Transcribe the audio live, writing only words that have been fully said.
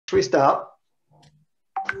Should we start?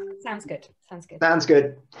 Sounds good. Sounds good. Sounds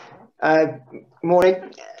good.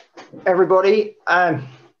 Morning, everybody. I'm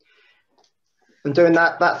doing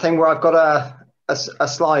that thing where I've got a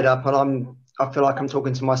slide up, and I feel like I'm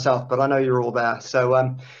talking to myself, but I know you're all there.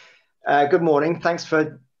 So good morning. Thanks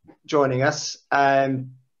for joining us. I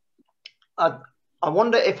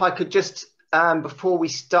wonder if I could just before we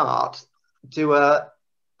start do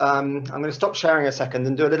I'm going to stop sharing a second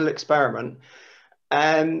and do a little experiment.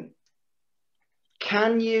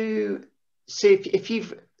 Can you see if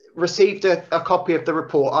you've received a copy of the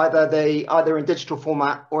report, either in digital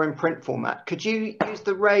format or in print format? Could you use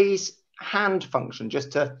the raise hand function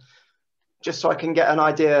just so I can get an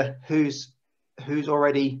idea who's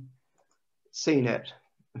already seen it?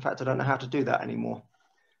 In fact, I don't know how to do that anymore.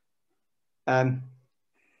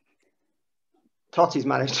 Totti's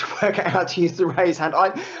managed to work out how to use the raise hand.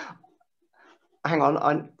 Hang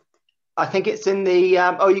on. I think it's in the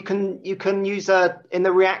you can use in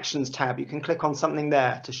the reactions tab. You can click on something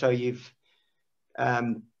there to show you've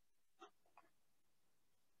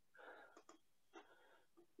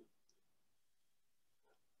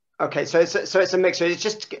okay, so it's a mixture.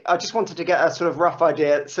 I just wanted to get a sort of rough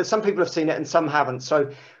idea. So some people have seen it and some haven't.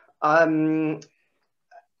 So I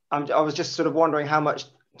was just sort of wondering how much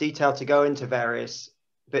detail to go into various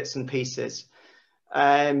bits and pieces.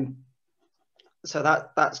 So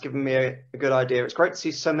that's given me a good idea. It's great to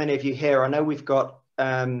see so many of you here. I know we've got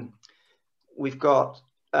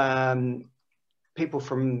people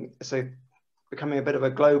from, so becoming a bit of a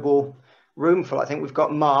global room full. I think we've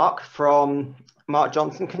got Mark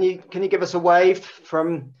Johnson. Can you give us a wave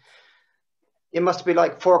from? It must be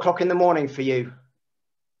like 4 o'clock in the morning for you.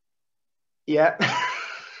 Yeah.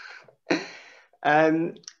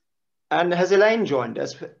 And has Elaine joined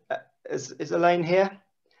us? Is Elaine here?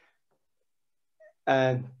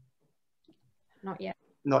 Not yet.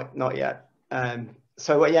 Not yet.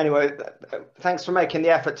 So anyway, thanks for making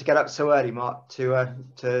the effort to get up so early, Mark,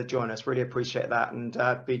 to join us. Really appreciate that, and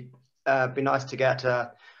be nice to get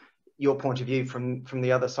your point of view from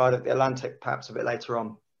the other side of the Atlantic, perhaps a bit later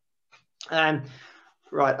on.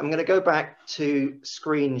 Right, I'm going to go back to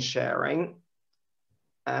screen sharing.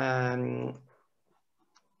 And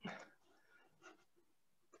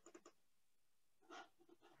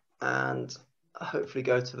hopefully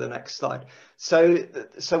go to the next slide. So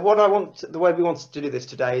the way we wanted to do this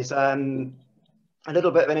today is a little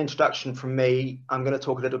bit of an introduction from me. I'm going to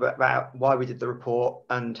talk a little bit about why we did the report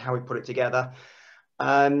and how we put it together.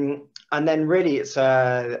 And then really it's,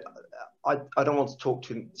 I don't want to talk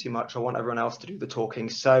too much. I want everyone else to do the talking.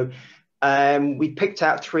 So we picked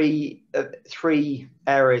out three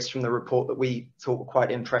areas from the report that we thought were quite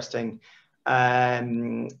interesting.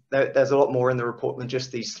 There's a lot more in the report than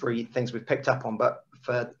just these three things we've picked up on, but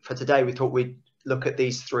for today we thought we'd look at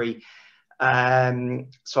these three.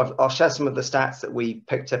 So I'll share some of the stats that we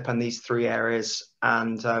picked up in these three areas,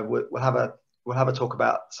 and we'll have a talk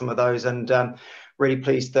about some of those. And really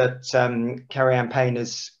pleased that Kerry-Anne Payne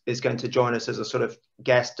is going to join us as a sort of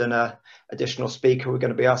guest and a additional speaker. We're going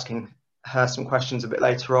to be asking her some questions a bit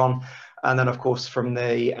later on, and then of course from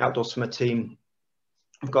the Outdoor Swimmer team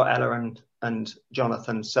we've got Ella and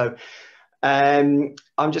Jonathan. So I'm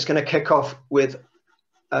just going to kick off with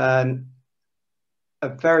a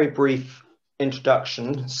very brief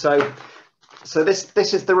introduction. So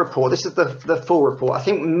this is the report. This is the full report. I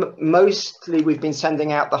think mostly we've been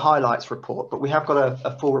sending out the highlights report, but we have got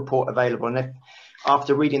a full report available. And if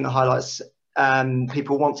after reading the highlights,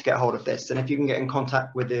 people want to get hold of this, and if you can get in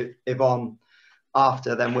contact with Yvonne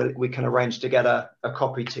after, then we can arrange to get a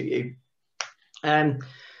copy to you.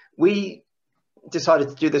 We decided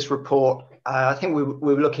to do this report. I think we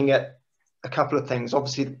were looking at a couple of things.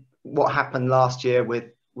 Obviously, what happened last year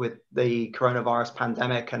with the coronavirus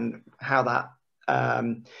pandemic and how that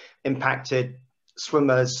impacted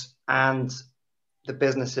swimmers and the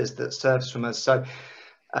businesses that serve swimmers. So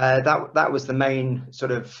that was the main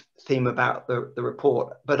sort of theme about the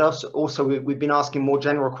report. But also we've been asking more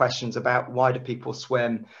general questions about why do people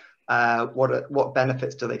swim? What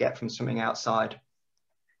benefits do they get from swimming outside?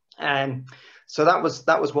 And so that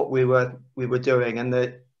was what we were doing, and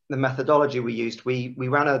the methodology we used. We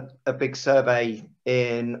ran a big survey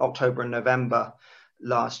in October and November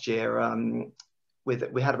last year.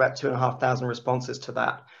 We had about 2,500 responses to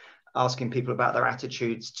that, asking people about their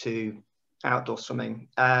attitudes to outdoor swimming.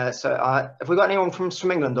 So have we got anyone from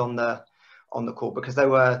Swim England on the call? Because they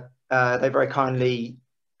very kindly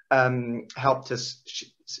helped us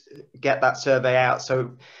get that survey out.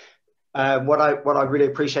 So what I really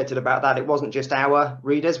appreciated about that, it wasn't just our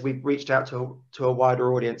readers. We reached out to a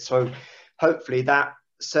wider audience. So hopefully that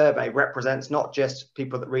survey represents not just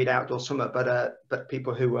people that read Outdoor Swimmer, but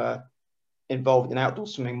people who are involved in outdoor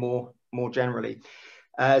swimming more generally.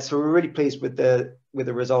 So we're really pleased with the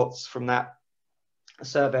results from that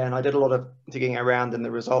survey, and I did a lot of digging around in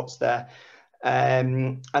the results there.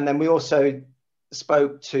 And then we also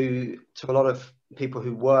spoke to a lot of people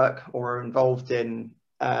who work or are involved in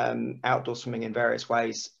outdoor swimming in various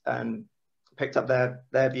ways, and picked up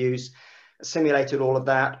their views, simulated all of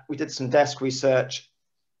that. We did some desk research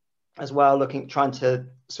as well, trying to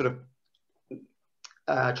sort of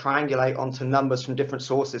triangulate onto numbers from different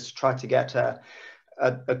sources to try to get a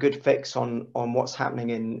good fix on what's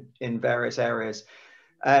happening in various areas.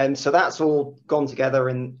 And so that's all gone together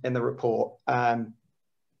in the report.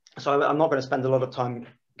 So I'm not going to spend a lot of time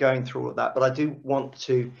going through all of that, but I do want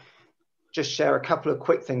to just share a couple of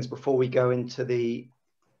quick things before we go into the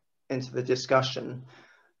discussion.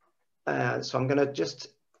 So I'm going to just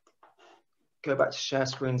go back to share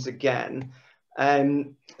screens again.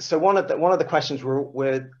 So one of the questions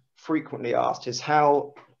we're frequently asked is,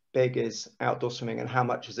 how big is outdoor swimming and how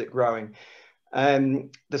much is it growing? The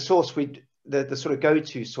source the sort of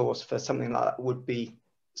go-to source for something like that would be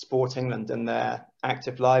Sport England and their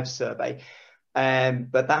Active Lives survey,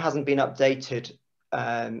 but that hasn't been updated.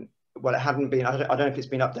 Well, it hadn't been. I don't know if it's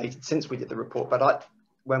been updated since we did the report, but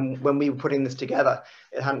when we were putting this together,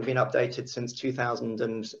 it hadn't been updated since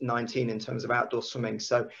 2019 in terms of outdoor swimming.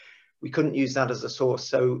 So we couldn't use that as a source.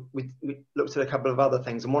 So we looked at a couple of other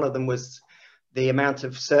things, and one of them was the amount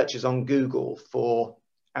of searches on Google for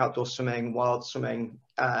outdoor swimming, wild swimming,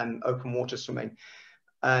 open water swimming.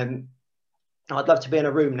 I'd love to be in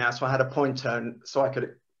a room now, so I had a pointer so I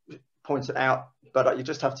could point it out, but you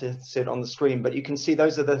just have to see it on the screen. But you can see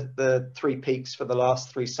those are the 3 peaks for the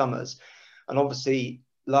last 3 summers. And obviously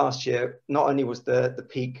last year, not only was the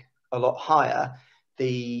peak a lot higher,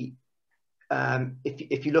 if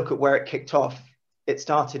you look at where it kicked off, it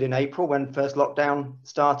started in April when first lockdown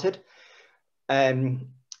started.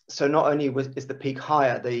 So not only is the peak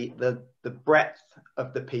higher, the breadth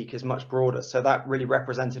of the peak is much broader. So that really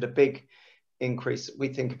represented a big increase. We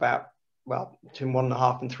think about, well, between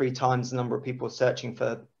 1.5 and 3 times the number of people searching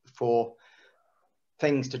for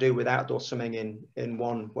things to do with outdoor swimming in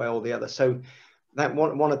one way or the other. So that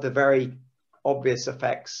one of the very obvious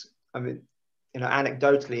effects, I mean,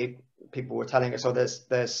 anecdotally, people were telling us, oh,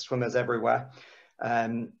 there's swimmers everywhere.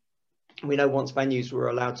 We know once venues were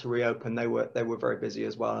allowed to reopen, they were very busy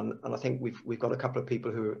as well. And I think we've got a couple of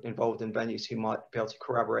people who are involved in venues who might be able to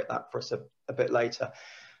corroborate that for us a bit later.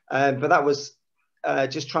 But that was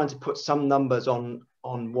just trying to put some numbers on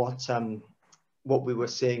what we were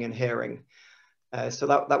seeing and hearing. So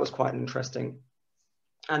that was quite interesting.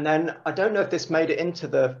 And then I don't know if this made it into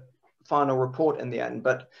the final report in the end,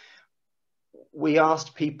 but we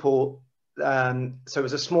asked people, so it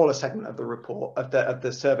was a smaller segment of the report, of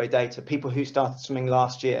the survey data, people who started swimming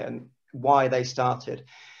last year and why they started.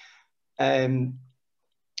 And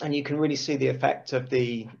you can really see the effect of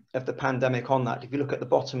the pandemic on that. If you look at the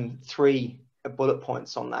bottom 3 bullet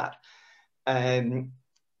points on that,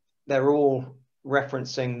 they're all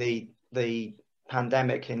referencing the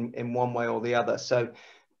pandemic in one way or the other. So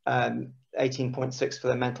 18.6 for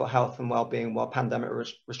their mental health and well-being while pandemic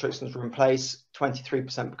restrictions were in place,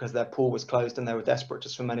 23% because their pool was closed and they were desperate to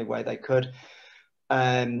swim any way they could,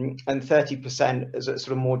 and 30%, as a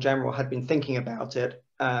sort of more general, had been thinking about it,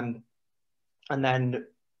 and then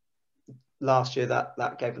last year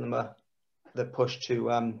that gave them the push to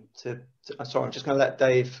sorry, I'm just going to let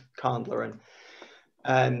Dave Candler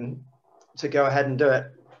in to go ahead and do it.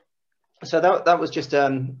 So that was just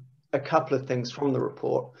a couple of things from the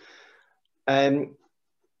report. Then,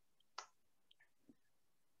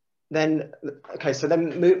 okay, so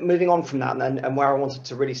then moving on from that, and where I wanted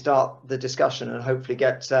to really start the discussion and hopefully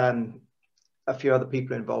get a few other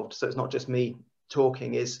people involved, so it's not just me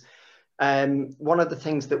talking, is one of the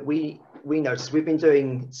things that we noticed. We've been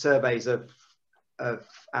doing surveys of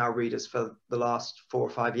our readers for the last 4 or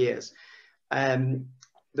 5 years.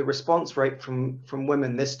 The response rate from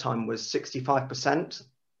women this time was 65%,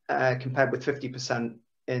 compared with 50%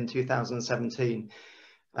 in 2017.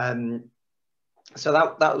 So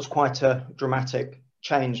that was quite a dramatic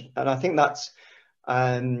change, and I think that's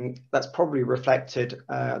probably reflected,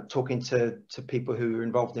 talking to people who were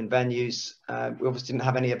involved in venues. We obviously didn't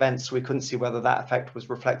have any events, so we couldn't see whether that effect was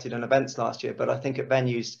reflected in events last year, but I think at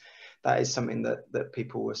venues that is something that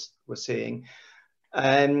people were seeing.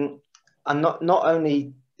 And not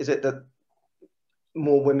only is it that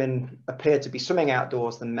more women appear to be swimming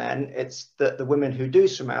outdoors than men, it's that the women who do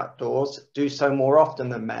swim outdoors do so more often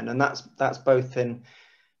than men, and that's both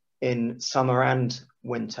in summer and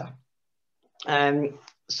winter.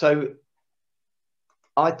 So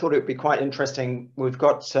I thought it would be quite interesting. We've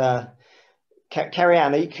got Kerry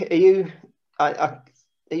Ann. Are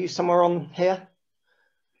you somewhere on here?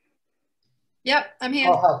 Yep, I'm here.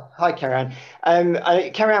 Oh, hi, Kerry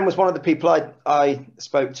Ann. Kerry Ann was one of the people I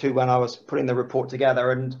spoke to when I was putting the report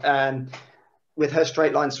together, and with her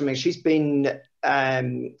straight line swimming, she's been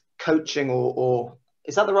coaching, or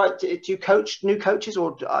is that the right? Do you coach new coaches,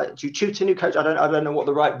 or do you tutor new coaches? I don't know what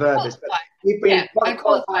the right verb is, but you've been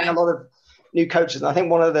qualifying a lot of new coaches, and I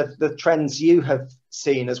think one of the trends you have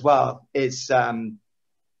seen as well is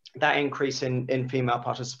that increase in female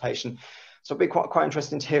participation. So it'd be quite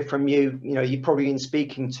interesting to hear from you. You know, you've probably been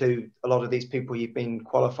speaking to a lot of these people you've been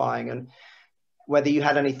qualifying, and whether you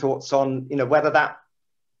had any thoughts on, you know, whether that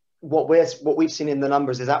what we've seen in the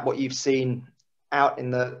numbers, is that what you've seen out in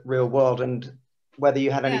the real world, and whether you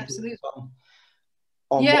had any thoughts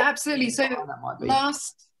on absolutely. So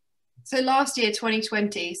last year,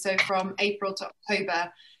 2020, so from April to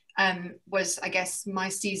October, was, I guess, my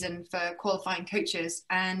season for qualifying coaches.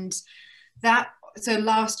 And so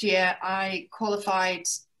last year I qualified,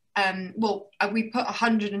 we put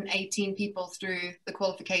 118 people through the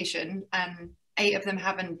qualification. 8 of them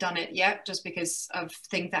haven't done it yet, just because of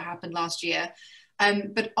things that happened last year.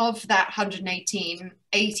 But of that 118,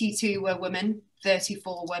 82 were women,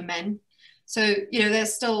 34 were men. So, you know,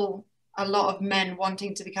 there's still a lot of men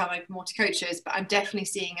wanting to become open water coaches, but I'm definitely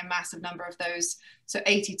seeing a massive number of those. So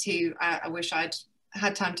 82, I wish I'd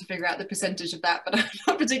had time to figure out the percentage of that, but I'm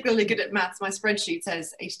not particularly good at maths. My spreadsheet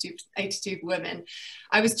says 82 women.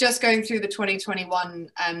 I was just going through the 2021,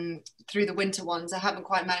 through the winter ones. I haven't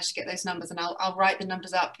quite managed to get those numbers, and I'll write the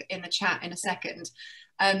numbers up in the chat in a second.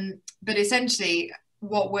 But essentially,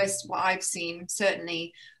 what I've seen,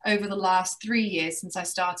 certainly over the last 3 years since I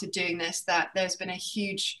started doing this, that there's been a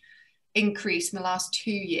huge increase in the last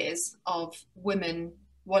 2 years of women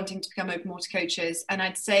wanting to become open water coaches. And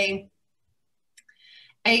I'd say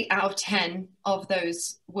 8 out of 10 of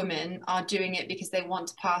those women are doing it because they want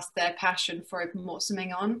to pass their passion for open water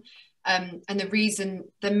swimming on. And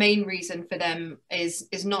the main reason for them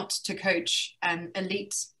is not to coach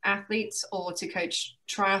elite athletes or to coach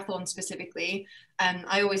triathlon specifically.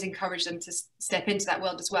 I always encourage them to step into that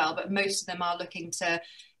world as well, but most of them are looking to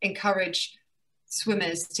encourage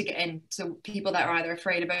swimmers to get in. So people that are either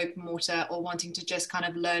afraid of open water or wanting to just kind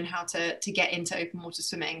of learn how to get into open water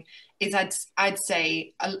swimming is, I'd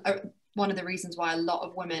say, one of the reasons why a lot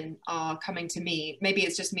of women are coming to me. Maybe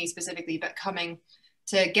it's just me specifically, but coming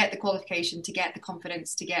to get the qualification, to get the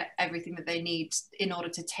confidence, to get everything that they need in order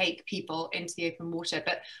to take people into the open water,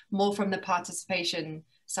 but more from the participation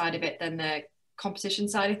side of it than the competition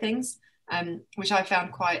side of things, which I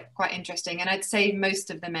found quite interesting. And I'd say most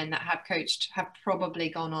of the men that have coached have probably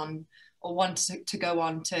gone on or want to go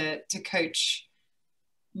on to coach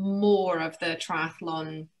more of the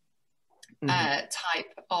triathlon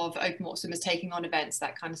type of open water swimmers, taking on events,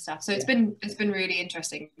 that kind of stuff. So it's been really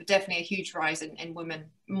interesting, but definitely a huge rise in women,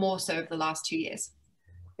 more so over the last 2 years.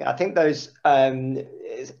 Yeah, I think those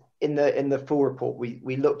in the full report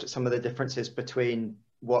we looked at some of the differences between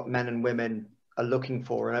what men and women are looking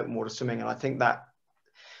for in open water swimming, and I think that,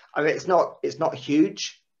 I mean, it's not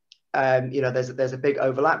huge. You know, there's a big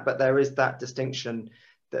overlap, but there is that distinction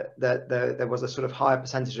that there was a sort of higher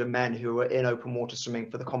percentage of men who were in open water swimming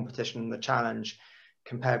for the competition and the challenge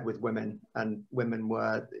compared with women, and women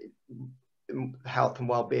were health and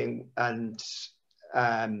well-being and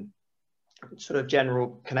sort of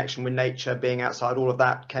general connection with nature, being outside, all of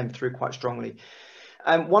that came through quite strongly.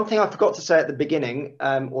 One thing I forgot to say at the beginning,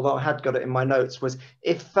 although I had got it in my notes, was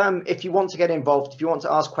if you want to get involved, if you want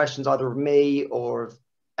to ask questions either of me or of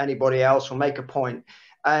anybody else or make a point,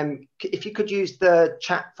 if you could use the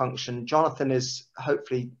chat function. Jonathan is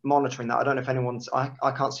hopefully monitoring that. I don't know if anyone's, I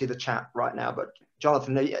can't see the chat right now, but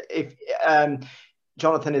Jonathan, if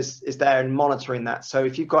Jonathan is there and monitoring that. So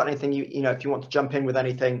if you've got anything, you know, if you want to jump in with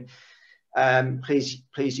anything, please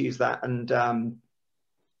use that, and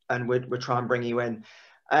we'll try and bring you in.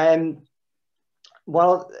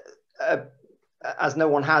 Well, as no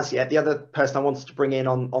one has yet, the other person I wanted to bring in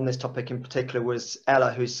on this topic in particular was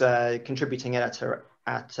Ella, who's a contributing editor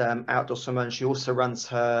at Outdoor Swimmer, and she also runs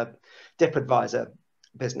her Dip Advisor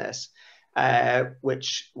business,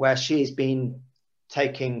 where she's been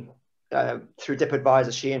taking through Dip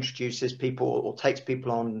Advisor, she introduces people or takes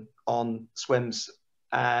people on swims,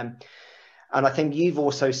 and I think you've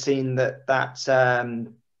also seen that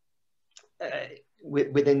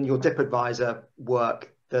within your Dip Advisor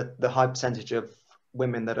work, the high percentage of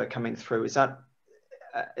women that are coming through, is that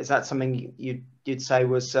something you'd say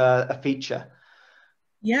was a feature?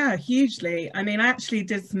 Yeah, hugely. I mean, I actually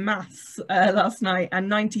did some maths last night, and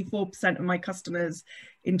 94% of my customers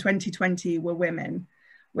in 2020 were women,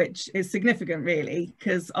 which is significant really,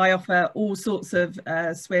 because I offer all sorts of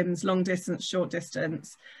swims, long distance, short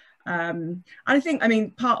distance. And I think, I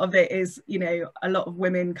mean, part of it is, you know, a lot of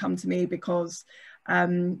women come to me because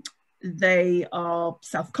they are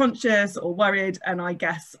self-conscious or worried, and I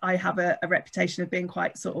guess I have a reputation of being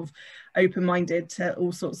quite sort of open-minded to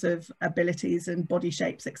all sorts of abilities and body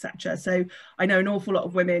shapes, etc. So I know an awful lot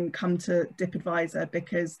of women come to Dip Advisor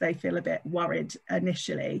because they feel a bit worried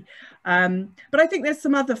initially, but I think there's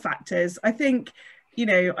some other factors. I think, you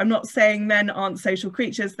know, I'm not saying men aren't social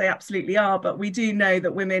creatures, they absolutely are, but we do know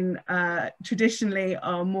that women traditionally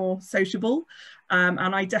are more sociable.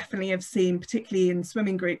 And I definitely have seen, particularly in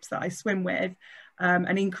swimming groups that I swim with,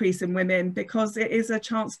 an increase in women, because it is a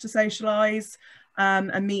chance to socialise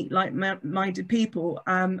and meet like-minded people.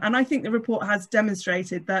 And I think the report has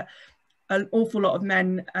demonstrated that an awful lot of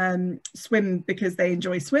men swim because they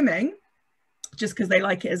enjoy swimming, just because they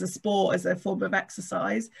like it as a sport, as a form of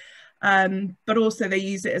exercise. But also they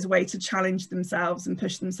use it as a way to challenge themselves and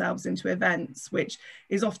push themselves into events, which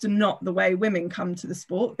is often not the way women come to the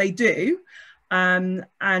sport. They do, and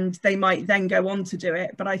they might then go on to do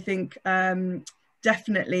it. But I think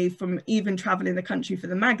definitely from even traveling the country for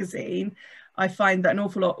the magazine, I find that an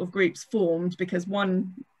awful lot of groups formed because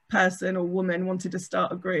one person or woman wanted to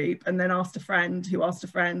start a group and then asked a friend who asked a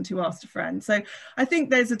friend who asked a friend. So I think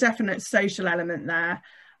there's a definite social element there.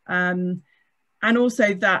 And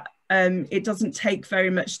also that it doesn't take very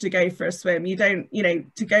much to go for a swim. You don't, you know,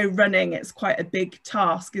 to go running, it's quite a big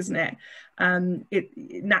task, isn't it?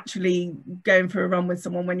 It naturally, going for a run with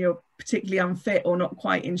someone when you're particularly unfit or not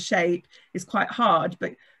quite in shape is quite hard,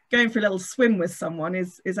 but going for a little swim with someone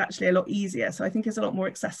is actually a lot easier. So I think it's a lot more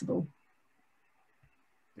accessible.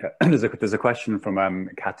 Yeah. There's a question from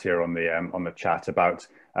Katia on the chat about,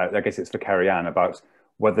 I guess it's for Kerry-Ann, about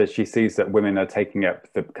whether she sees that women are taking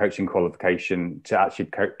up the coaching qualification to actually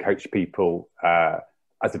coach people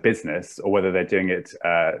as a business, or whether they're doing it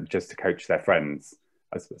just to coach their friends.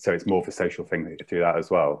 So it's more of a social thing through that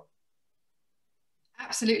as well.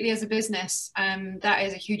 Absolutely, as a business, that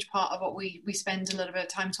is a huge part of what we spend a little bit of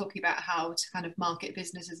time talking about, how to kind of market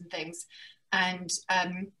businesses and things. And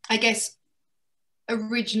I guess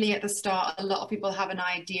originally at the start, a lot of people have an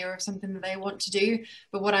idea of something that they want to do,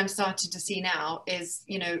 but what I'm starting to see now is,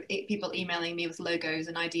 you know, people emailing me with logos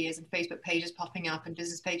and ideas, and Facebook pages popping up and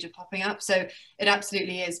business pages popping up. So it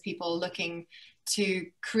absolutely is people looking to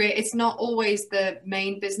create. It's not always the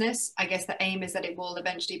main business. I guess the aim is that it will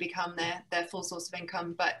eventually become their full source of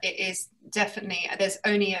income, but it is definitely, there's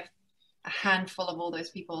only a handful of all those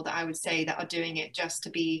people that I would say that are doing it just to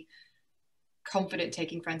be confident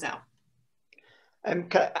taking friends out.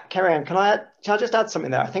 Kerry-Ann, can I just add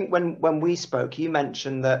something there? I think when we spoke, you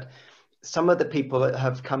mentioned that some of the people that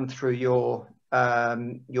have come through your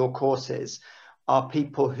courses are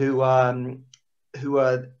people who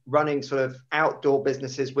are running sort of outdoor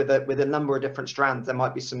businesses with a number of different strands. There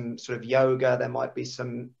might be some sort of yoga, there might be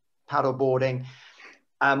some paddle boarding.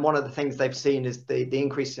 And one of the things they've seen is the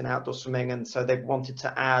increase in outdoor swimming, and so they've wanted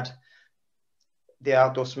to add the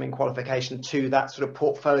outdoor swimming qualification to that sort of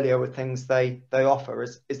portfolio of things they offer.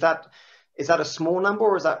 Is that a small number,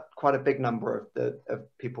 or is that quite a big number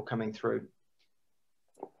of people coming through?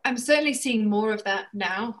 I'm certainly seeing more of that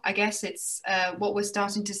now. I guess it's what we're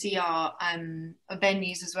starting to see are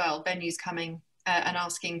venues as well. Venues coming and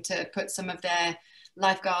asking to put some of their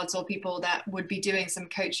lifeguards or people that would be doing some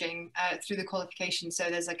coaching through the qualification.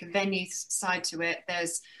 So there's like a venue side to it.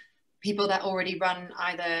 There's people that already run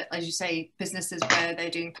either, as you say, businesses where they're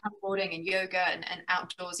doing paddleboarding and yoga and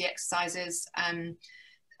outdoorsy exercises.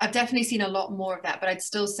 I've definitely seen a lot more of that, but I'd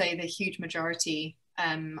still say the huge majority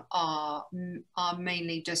are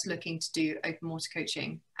mainly just looking to do open water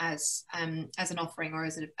coaching as an offering, or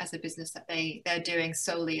as a business that they're doing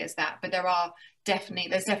solely as that. But there's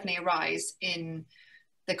definitely a rise in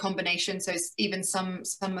the combination. So even some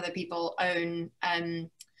of the people own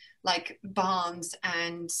like barns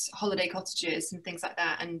and holiday cottages and things like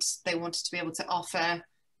that, and they wanted to be able to offer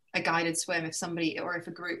a guided swim if somebody or if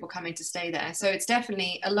a group were coming to stay there. So it's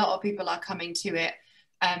definitely, a lot of people are coming to it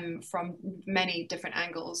from many different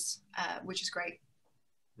angles, which is great.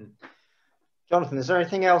 Jonathan, is there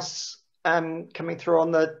anything else coming through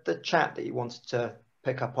on the chat that you wanted to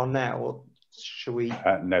pick up on now, or should we?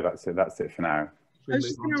 No, that's it for now. I was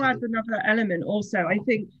just going to add another element also. I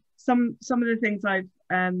think some of the things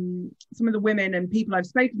some of the women and people I've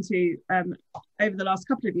spoken to over the last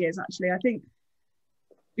couple of years, actually, I think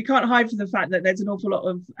we can't hide from the fact that there's an awful lot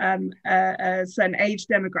of a certain age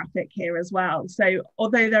demographic here as well. So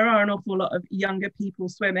although there are an awful lot of younger people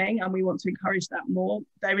swimming, and we want to encourage that more,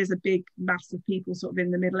 there is a big mass of people sort of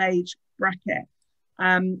in the middle age bracket.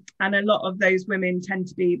 And a lot of those women tend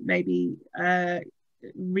to be maybe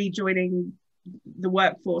rejoining the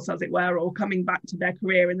workforce, as it were, or coming back to their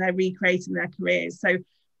career, and they're recreating their careers. So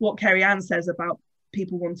what Kerry-Anne says about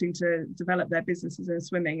people wanting to develop their businesses in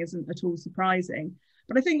swimming isn't at all surprising.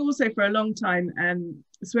 But I think also for a long time,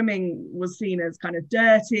 swimming was seen as kind of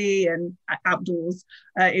dirty and outdoors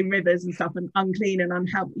in rivers and stuff, and unclean and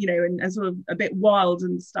unhealthy, you know, and sort of a bit wild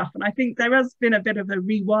and stuff. And I think there has been a bit of a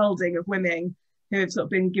rewilding of women who have sort of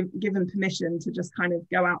been given permission to just kind of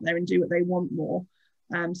go out there and do what they want more.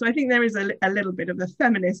 So I think there is a little bit of a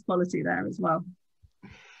feminist quality there as well.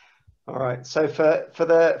 All right. So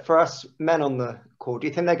for us men on the call, do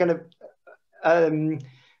you think they're going to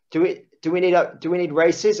do we need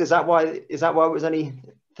races? Is that why it was only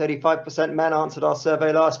 35% men answered our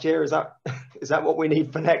survey last year? Is that what we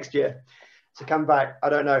need for next year to come back? I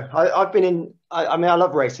don't know. I mean, I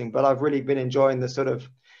love racing, but I've really been enjoying the sort of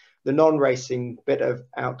the non-racing bit of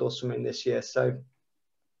outdoor swimming this year. So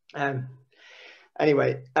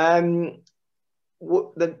anyway, I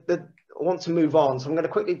want to move on. So I'm going to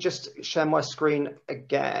quickly just share my screen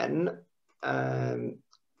again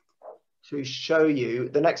to show you.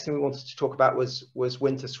 The next thing we wanted to talk about was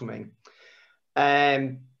winter swimming.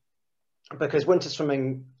 Because winter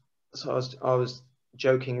swimming, so I was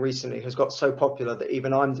joking recently, has got so popular that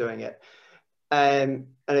even I'm doing it. And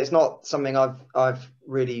it's not something I've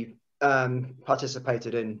really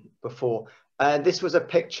participated in before. This was a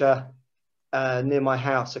picture near my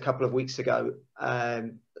house a couple of weeks ago,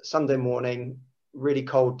 Sunday morning, really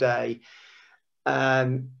cold day.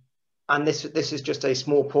 And this is just a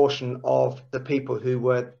small portion of the people who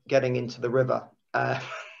were getting into the river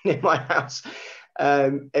near my house.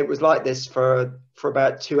 It was like this for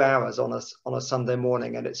about 2 hours on a Sunday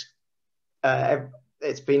morning, and it's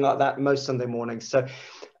been like that most Sunday mornings. So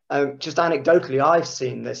just anecdotally, I've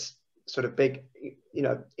seen this sort of big, you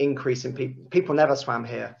know, increase in people. People never swam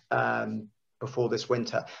here before this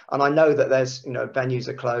winter, and I know that there's, you know, venues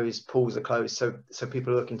are closed, pools are closed, so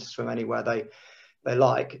people are looking to swim anywhere they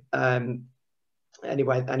like,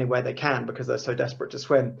 anywhere they can, because they're so desperate to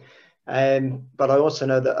swim. But I also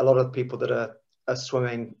know that a lot of people that are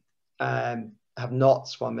swimming have not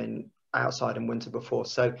swum outside in winter before.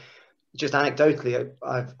 So just anecdotally,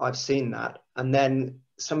 I've seen that. And then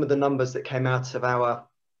some of the numbers that came out of our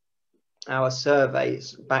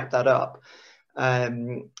surveys back that up.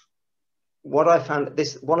 What I found,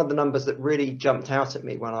 one of the numbers that really jumped out at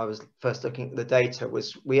me when I was first looking at the data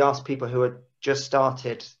was, we asked people who had just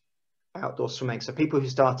started outdoor swimming, so people who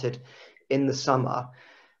started in the summer,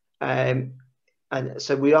 and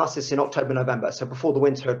so we asked this in October, November, so before the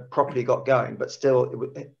winter had properly got going, but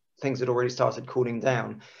still things had already started cooling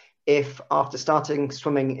down. If after starting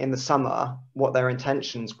swimming in the summer, what their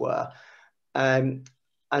intentions were, and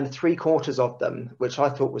 3/4 of them, which I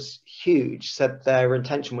thought was huge, said their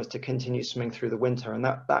intention was to continue swimming through the winter, and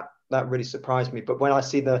that really surprised me. But when I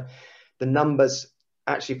see the numbers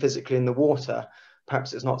actually physically in the water,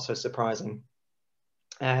 perhaps it's not so surprising.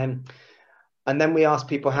 And then we asked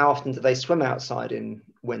people, how often do they swim outside in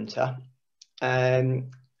winter?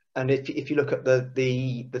 And if you look at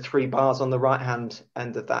the 3 bars on the right hand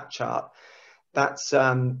end of that chart, that's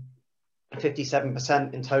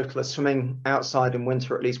 57% in total are swimming outside in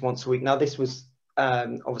winter at least once a week. Now this was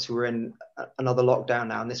obviously we're in another lockdown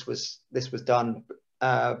now, and this was done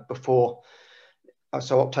before.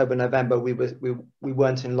 So October, November, we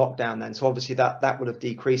weren't in lockdown then. So obviously that would have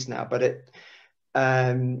decreased now. But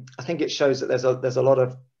I think it shows that there's a lot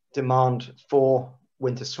of demand for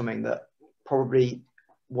winter swimming that probably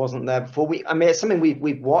wasn't there before. I mean, it's something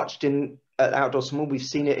we've watched at Outdoor Swimming. We've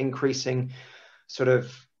seen it increasing sort of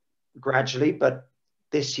gradually, but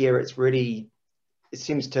this year it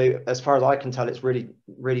seems to, as far as I can tell, it's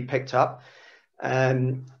really picked up,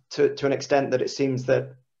 to an extent that it seems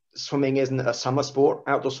that swimming isn't a summer sport.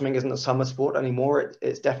 Outdoor swimming isn't a summer sport anymore.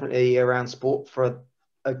 It's definitely a year-round sport for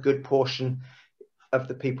a good portion of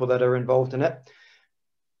the people that are involved in it.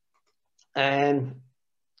 And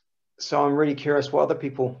so I'm really curious what other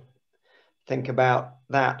people think about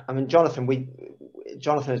that. I mean, Jonathan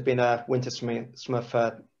has been a winter swimmer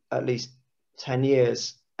for at least 10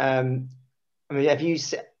 years. I mean, have you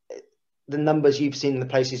the numbers you've seen in the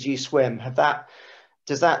places you swim,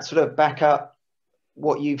 does that sort of back up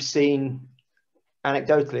what you've seen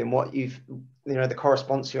anecdotally and what the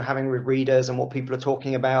correspondence you're having with readers and what people are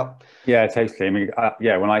talking about? Yeah, totally. I mean,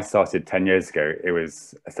 when I started 10 years ago, it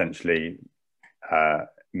was essentially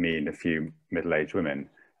me and a few middle-aged women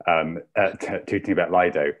tweeting about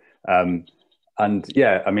Lido. And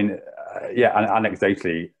yeah, I mean, yeah, and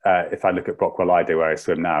anecdotally, if I look at Brockwell Lido where I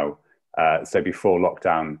swim now, so before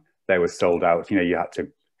lockdown, they were sold out. You know, you had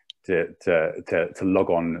to log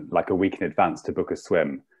on like a week in advance to book a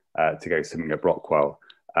swim to go swimming at Brockwell.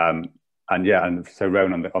 And yeah, and so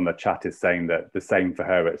Rowan on the chat is saying that the same for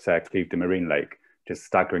her at Clevedon Marine Lake, just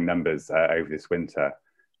staggering numbers over this winter.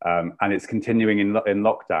 And it's continuing in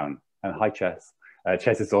lockdown. And hi, Chess.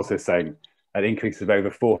 Chess is also saying an increase of over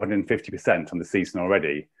 450% on the season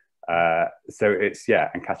already. So it's, yeah,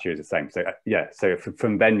 and Katia is the same. So yeah, so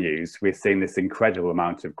from venues, we're seeing this incredible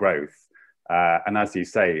amount of growth. And as you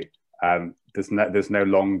say, there's no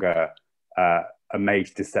longer a May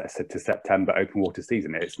to September open water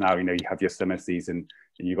season. It's now, you know, you have your summer season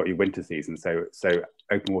and you've got your winter season. So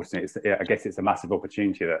open water, I guess it's a massive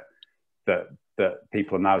opportunity that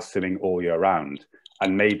people are now swimming all year round.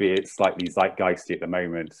 And maybe it's slightly zeitgeisty at the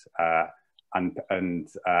moment. And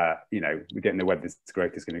you know, we don't know whether this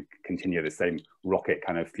growth is going to continue the same rocket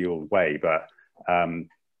kind of fueled way. But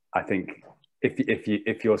I think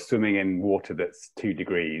if you're swimming in water that's 2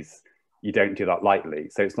 degrees, you don't do that lightly.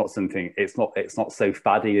 So it's not something, it's not so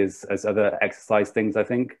faddy as other exercise things, I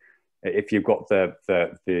think. If you've got the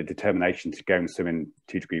determination to go and swim in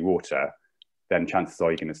 2-degree water, then chances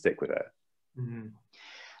are you're going to stick with it. Mm-hmm.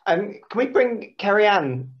 Can we bring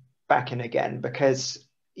Kerry-Ann back in again? Because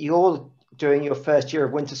you're doing your first year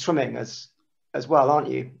of winter swimming as well, aren't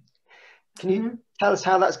you? Can you tell us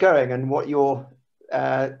how that's going and what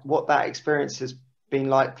that experience has been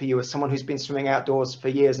like for you as someone who's been swimming outdoors for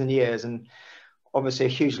years and years, and obviously a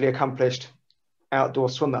hugely accomplished outdoor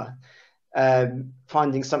swimmer,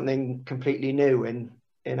 finding something completely new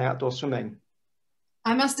in outdoor swimming?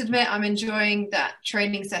 I must admit, I'm enjoying that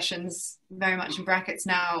training sessions very much in brackets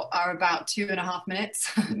now are about 2.5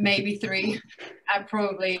 minutes, maybe 3,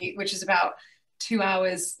 probably, which is about 2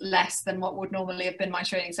 hours less than what would normally have been my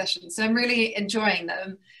training session. So I'm really enjoying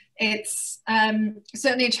them. It's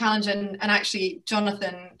certainly a challenge, and actually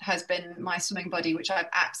Jonathan has been my swimming buddy, which I've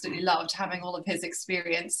absolutely loved, having all of his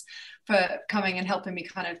experience for coming and helping me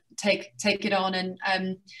kind of take it on.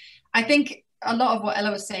 And I think a lot of what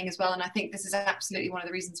Ella was saying as well, and I think this is absolutely one of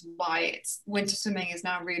the reasons why winter swimming is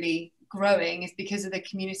now really growing, is because of the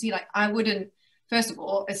community. Like, I wouldn't, first of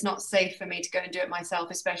all, it's not safe for me to go and do it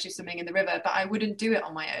myself, especially swimming in the river, but I wouldn't do it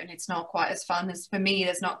on my own. It's not quite as fun as, for me,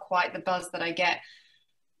 there's not quite the buzz that I get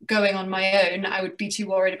going on my own. I would be too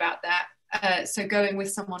worried about that. So going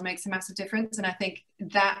with someone makes a massive difference. And I think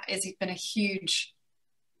that has been a huge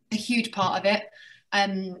part of it.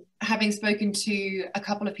 Having spoken to a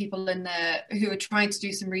couple of people who are trying to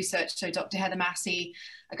do some research, so Dr. Heather Massey,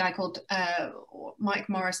 a guy called Mike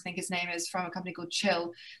Morris, I think his name is, from a company called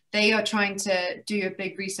Chill. They are trying to do a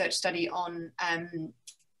big research study on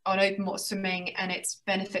open water swimming and its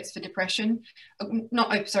benefits for depression. Cold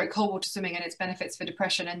water swimming and its benefits for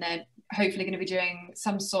depression. And they're hopefully going to be doing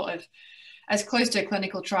some sort of as close to a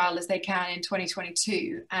clinical trial as they can in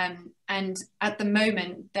 2022. And at the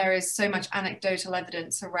moment, there is so much anecdotal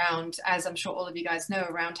evidence around, as I'm sure all of you guys know,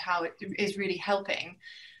 around how it is really helping.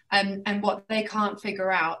 And what they can't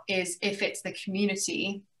figure out is if it's the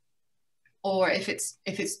community or if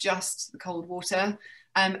it's just the cold water.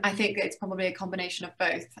 I think it's probably a combination of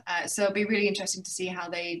both. So it'll be really interesting to see how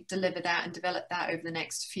they deliver that and develop that over the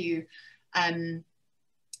next few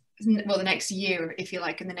the next year, if you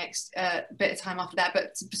like, in the next bit of time after that.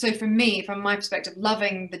 But so for me, from my perspective,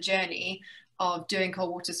 loving the journey of doing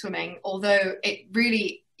cold water swimming, although it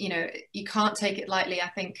really, you know, you can't take it lightly. I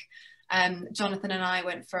think Jonathan and I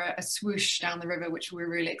went for a swoosh down the river, which we were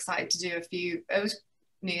really excited to do it was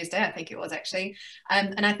New Year's Day, I think it was actually.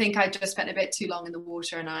 And I think I just spent a bit too long in the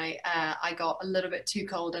water, and I got a little bit too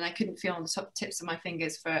cold, and I couldn't feel on the top tips of my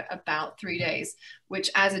fingers for about 3 days,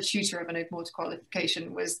 which, as a tutor of an open water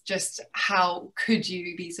qualification, was just, how could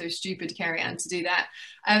you be so stupid, Kerry-Ann, to do that?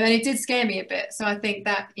 And it did scare me a bit. So I think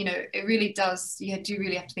that, you know, it really does, you do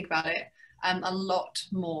really have to think about it a lot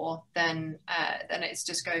more than it's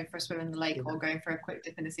just going for a swim in the lake or going for a quick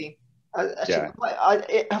dip in the sea.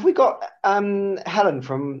 Have we got Helen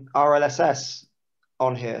from RLSS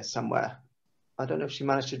on here somewhere? I don't know if she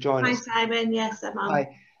managed to join us. Hi Simon, yes, I'm on.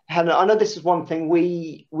 Hi Helen, I know this is one thing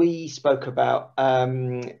we spoke about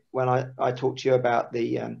when I talked to you about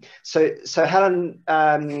the so Helen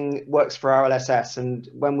works for RLSS, and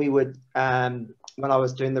when we would when I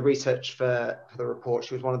was doing the research for the report,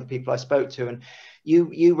 she was one of the people I spoke to, and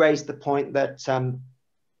you raised the point that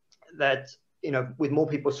that, you know, with more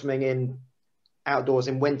people swimming in outdoors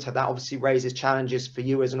in winter, that obviously raises challenges for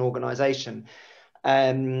you as an organization.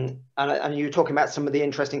 And you were talking about some of the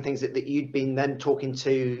interesting things that you'd been then talking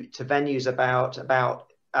to venues about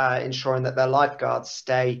ensuring that their lifeguards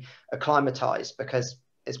stay acclimatized, because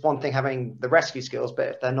it's one thing having the rescue skills, but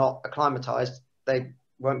if they're not acclimatized, they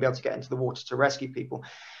won't be able to get into the water to rescue people.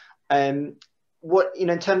 What,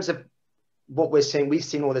 in terms of what we're seeing, we've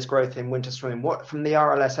seen all this growth in winter swimming. What, from the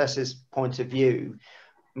RLSS's point of view,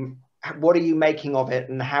 what are you making of it,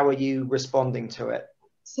 and how are you responding to it?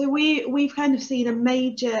 So we've kind of seen a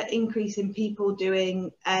major increase in people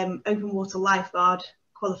doing open water lifeguard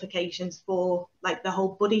qualifications for like the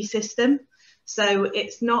whole buddy system. So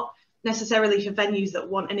it's not necessarily for venues that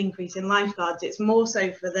want an increase in lifeguards, it's more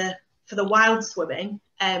so for the wild swimming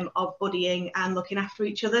of buddying and looking after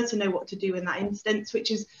each other, to know what to do in that instance,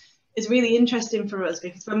 which is really interesting for us,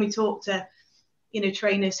 because when we talk to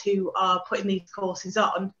trainers who are putting these courses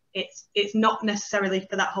on, it's not necessarily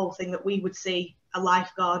for that whole thing that we would see a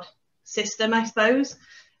lifeguard system, I suppose.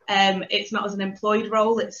 It's not as an employed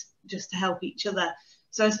role, it's just to help each other.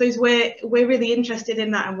 So I suppose we're really interested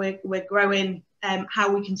in that, and we're growing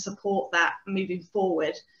how we can support that moving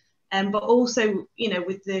forward. But also,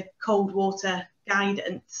 with the cold water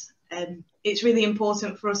guidance, it's really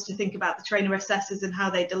important for us to think about the trainer assessors and how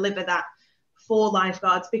they deliver that for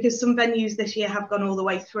lifeguards, because some venues this year have gone all the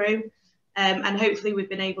way through, and hopefully we've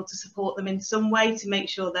been able to support them in some way to make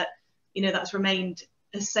sure that that's remained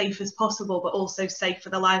as safe as possible, but also safe for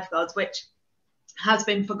the lifeguards, which has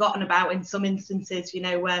been forgotten about in some instances,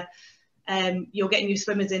 where you're getting your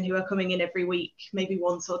swimmers in who are coming in every week, maybe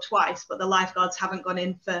once or twice, but the lifeguards haven't gone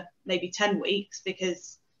in for maybe 10 weeks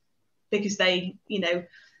because they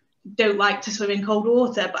don't like to swim in cold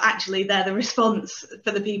water, but actually they're the response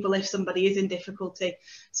for the people if somebody is in difficulty.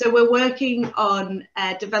 So we're working on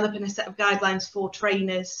developing a set of guidelines for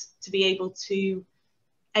trainers to be able to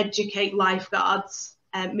educate lifeguards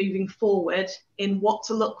moving forward in what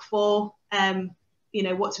to look for,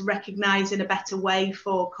 what to recognise in a better way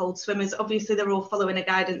for cold swimmers. Obviously they're all following a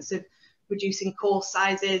guidance of reducing course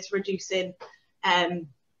sizes, reducing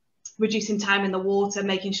time in the water,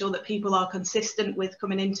 making sure that people are consistent with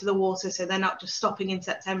coming into the water, so they're not just stopping in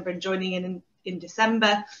September and joining in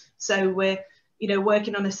December. So we're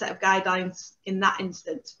working on a set of guidelines in that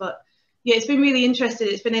instance. But yeah, it's been really interesting.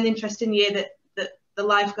 It's been an interesting year that the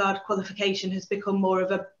lifeguard qualification has become more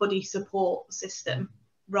of a buddy support system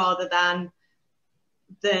rather than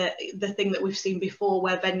the thing that we've seen before,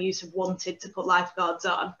 where venues have wanted to put lifeguards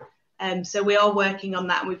on. So we are working on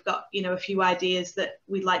that, and we've got a few ideas that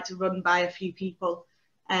we'd like to run by a few people,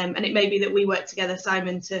 and it may be that we work together,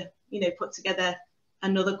 Simon, to put together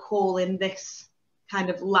another call in this kind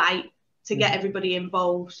of light to get everybody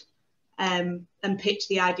involved, and pitch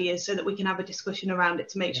the ideas so that we can have a discussion around it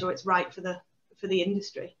to make sure it's right for the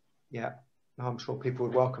industry. Yeah, I'm sure people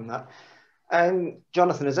would welcome that.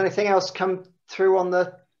 Jonathan, has anything else come through on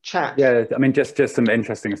the chat? Yeah, I mean, just some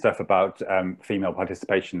interesting stuff about female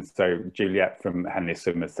participation. So Juliet from Henley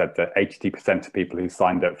Swim has said that 82% of people who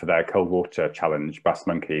signed up for their cold water challenge, Brass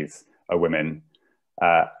Monkeys, are women.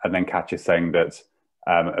 And then Katya saying that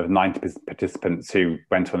of 90 participants who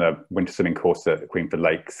went on a winter swimming course at Queenford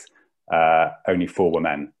Lakes, only 4 were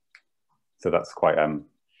men. So that's quite,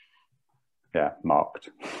 marked.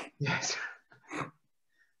 Yes.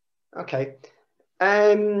 Okay.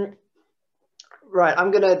 Right,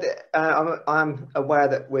 I'm aware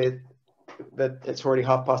that it's already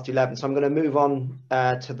 11:30, so I'm going to move on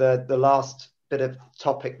to the last bit of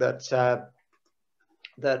topic that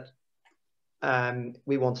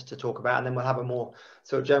we wanted to talk about, and then we'll have a more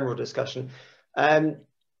sort of general discussion.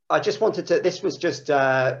 I just wanted to, this was just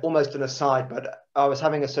almost an aside, but I was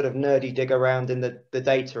having a sort of nerdy dig around in the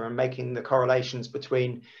data and making the correlations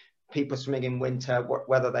between people swimming in winter,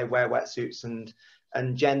 whether they wear wetsuits and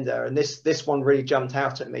gender, and this one really jumped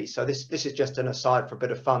out at me. So this is just an aside for a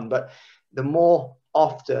bit of fun, but the more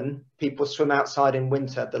often people swim outside in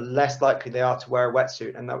winter, the less likely they are to wear a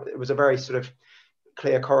wetsuit. And it was a very sort of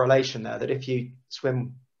clear correlation there, that if you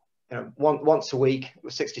swim once a week,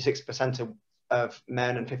 66% of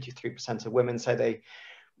men and 53% of women say they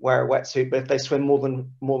wear a wetsuit, but if they swim more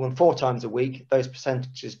than 4 times a week, those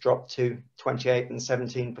percentages drop to 28 and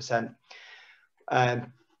 17%.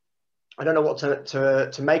 I don't know what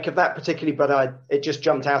to make of that particularly, but it just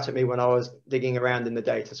jumped out at me when I was digging around in the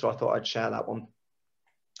data, so I thought I'd share that one.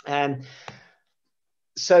 And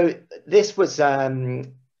so this was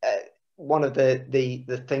one of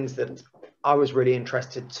the things that I was really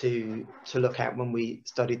interested to look at when we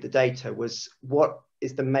studied the data, was what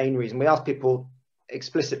is the main reason. We asked people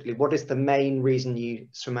explicitly, what is the main reason you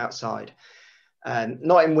swim outside?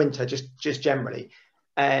 Not in winter, just generally.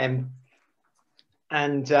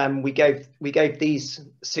 And we gave these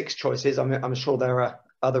 6 choices. I'm sure there are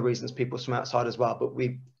other reasons people swim outside as well, but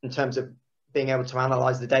in terms of being able to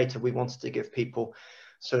analyze the data, we wanted to give people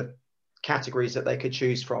sort of categories that they could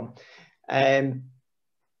choose from. The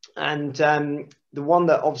one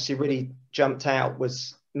that obviously really jumped out,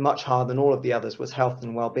 was much higher than all of the others, was health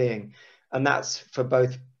and well-being, and that's for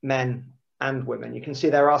both men and women. You can see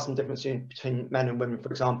there are some differences between men and women. For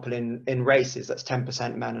example, in races, that's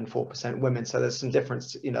 10% men and 4% women. So there's some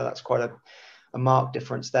difference, that's quite a marked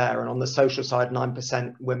difference there. And on the social side,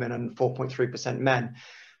 9% women and 4.3% men.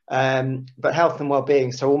 But health and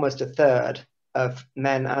well-being, so almost a third of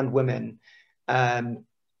men and women are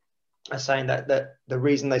saying that the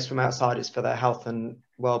reason they swim outside is for their health and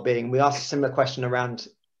well-being. We asked a similar question around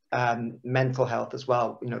mental health as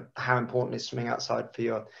well. How important is swimming outside for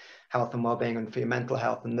your health and well-being and for your mental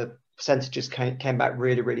health? And the percentages came back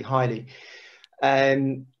really, really highly.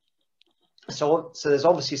 So there's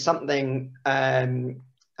obviously something, and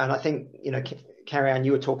I think, Carrie-Anne,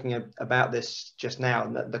 you were talking about this just now,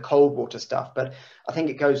 and the cold water stuff, but I think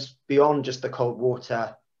it goes beyond just the cold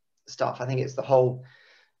water stuff. I think it's the whole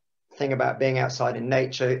thing about being outside in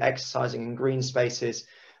nature, exercising in green spaces.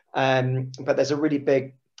 But there's a really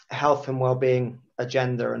big health and well-being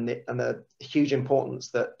agenda, and the huge importance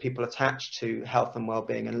that people attach to health and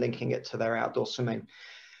well-being and linking it to their outdoor swimming.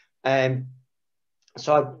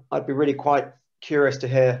 So I'd be really quite curious to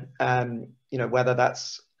hear, whether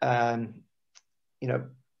that's,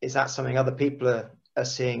 is that something other people are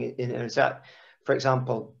seeing? Is that, for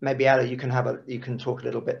example, maybe Ella, you can talk a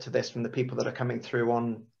little bit to this from the people that are coming through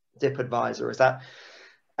on Dip Advisor. Is that,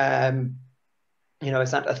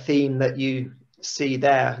 is that a theme that you see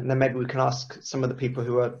there? And then maybe we can ask some of the people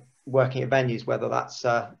who are working at venues whether that's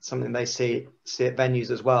something they see at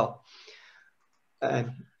venues as well.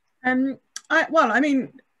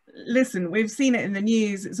 Listen, we've seen it in the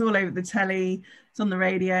news. It's all over the telly. It's on the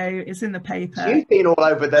radio. It's in the paper. You've been all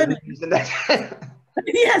over the news, isn't it?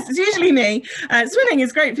 Yes, it's usually me. Swimming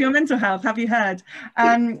is great for your mental health. Have you heard?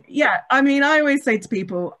 I always say to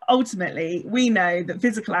people, ultimately, we know that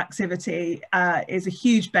physical activity is a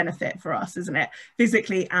huge benefit for us, isn't it?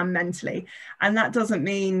 Physically and mentally. And that doesn't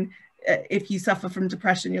mean if you suffer from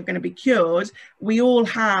depression, you're going to be cured. We all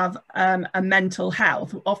have a mental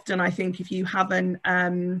health. Often, I think if you haven't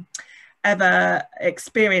ever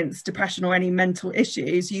experienced depression or any mental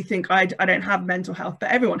issues, you think I don't have mental health,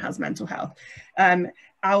 but everyone has mental health.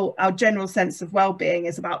 Our general sense of well-being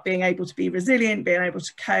is about being able to be resilient, being able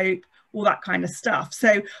to cope, all that kind of stuff.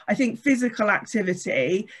 So I think physical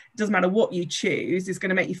activity, doesn't matter what you choose, is going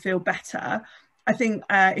to make you feel better. I think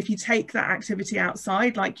if you take that activity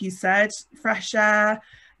outside, like you said, fresh air,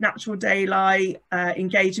 natural daylight,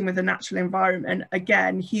 engaging with the natural environment,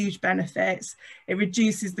 again, huge benefits. It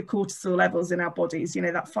reduces the cortisol levels in our bodies,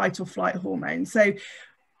 that fight or flight hormone. So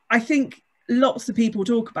I think lots of people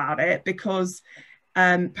talk about it because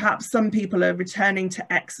perhaps some people are returning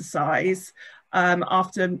to exercise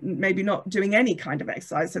after maybe not doing any kind of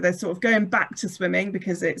exercise. So they're sort of going back to swimming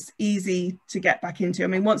because it's easy to get back into.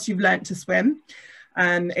 Once you've learnt to swim,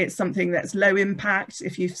 it's something that's low impact.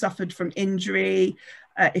 If you've suffered from injury,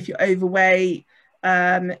 if you're overweight,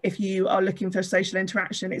 if you are looking for social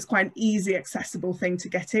interaction, it's quite an easy, accessible thing to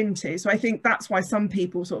get into. So I think that's why some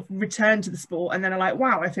people sort of return to the sport and then are like,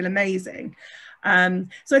 wow, I feel amazing. So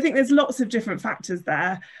I think there's lots of different factors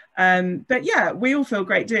there. But yeah, we all feel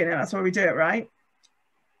great doing it. That's why we do it, right?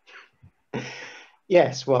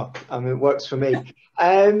 Yes, well, it works for me.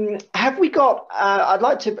 Have we got, I'd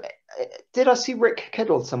like to, did I see Rick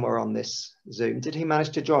Kiddle somewhere on this Zoom? Did he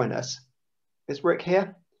manage to join us? Is Rick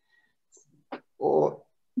here? Or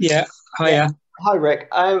yeah, hiya. Hi, Rick.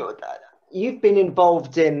 You've been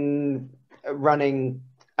involved in running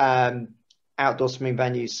outdoor swimming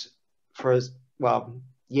venues for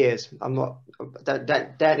years.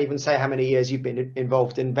 Don't even say how many years you've been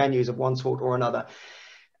involved in venues of one sort or another.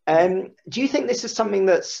 Do you think this is something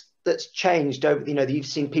that's changed over, that you've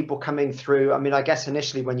seen people coming through? I guess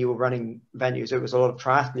initially when you were running venues, it was a lot of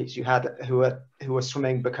triathletes you had who were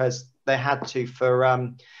swimming because they had to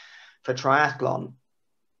for triathlon.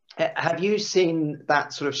 Have you seen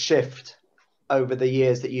that sort of shift over the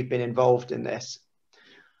years that you've been involved in this?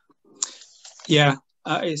 Yeah,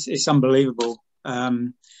 it's unbelievable.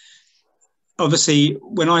 Obviously,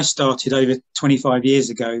 when I started over 25 years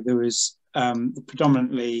ago, there was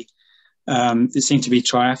predominantly there seemed to be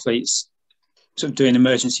triathletes sort of doing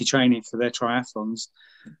emergency training for their triathlons.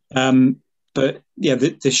 But yeah,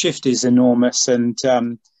 the shift is enormous, and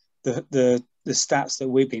the stats that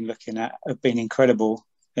we've been looking at have been incredible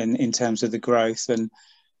in terms of the growth. And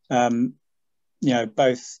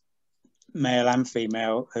both male and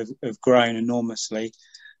female, have grown enormously.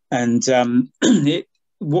 And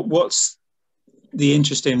what's the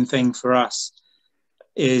interesting thing for us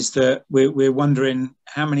is that we're wondering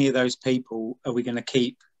how many of those people are we going to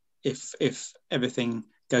keep if everything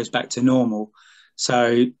goes back to normal.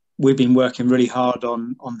 So we've been working really hard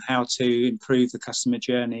on how to improve the customer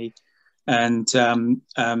journey and sort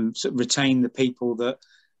of retain the people that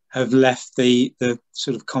have left the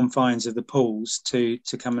sort of confines of the pools to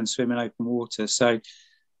come and swim in open water. So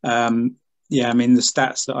yeah, I mean, the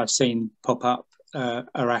stats that I've seen pop up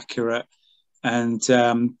are accurate, and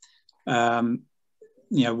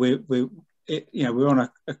you know, we're on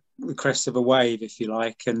the crest of a wave, if you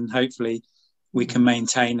like, and hopefully we can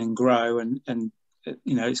maintain and grow, and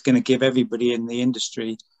you know, it's going to give everybody in the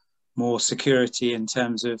industry more security in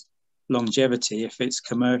terms of longevity if it's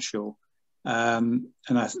commercial. So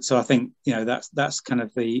I think, you know, that's kind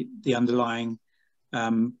of the underlying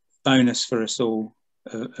bonus for us all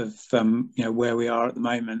of you know, where we are at the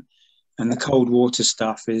moment. And the cold water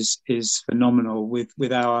stuff is phenomenal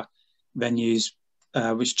with our venues,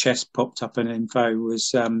 which Chess popped up in info,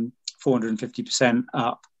 was 450%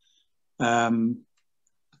 up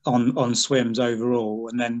on swims overall,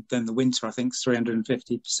 and then the winter, I think,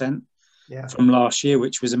 350% from last year,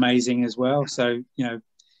 which was amazing as well. So, you know,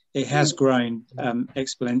 it has grown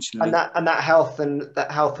exponentially. And that health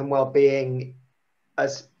and well-being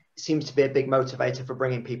seems to be a big motivator for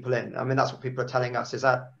bringing people in. I mean, that's what people are telling us. Is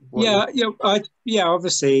that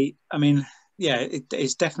obviously, I mean, yeah,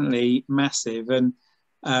 it's definitely massive. And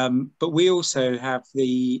but we also have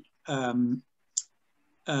the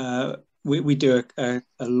we do a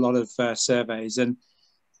lot of surveys, and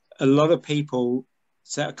a lot of people,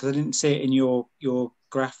 because I didn't see it in your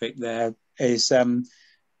graphic there, is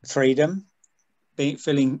freedom,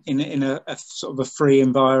 feeling in a sort of a free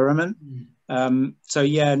environment. So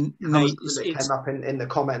yeah, Nate, it came up in the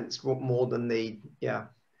comments more than the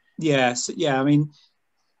I mean,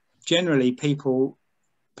 generally people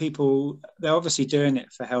they're obviously doing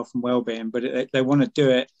it for health and well-being, but they want to do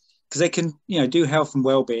it because they can, you know, do health and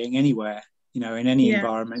well-being anywhere, you know, in any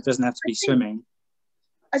environment. It doesn't have to be swimming.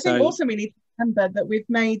 I think also we need to remember that we've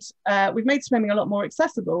made swimming a lot more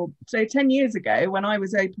accessible. So 10 years ago, when I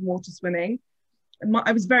was open water swimming,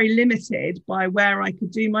 I was very limited by where I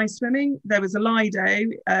could do my swimming. There was a Lido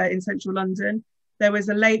in central London. There was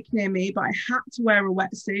a lake near me, but I had to wear a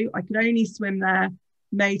wetsuit. I could only swim there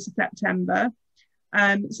May to September.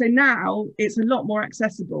 So now it's a lot more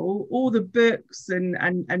accessible. All the books and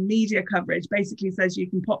media coverage basically says you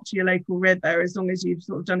can pop to your local river as long as you've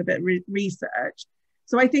sort of done a bit of research.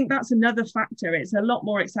 So I think that's another factor. It's a lot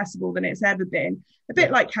more accessible than it's ever been. A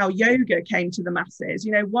bit like how yoga came to the masses.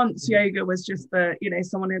 You know, once yoga was just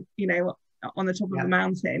someone, you know, on the top of a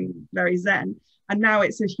mountain, very zen. And now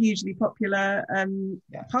it's a hugely popular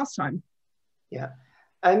pastime. Yeah.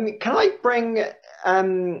 Can I bring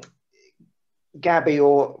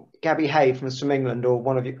Gabby Hay from Swim England, or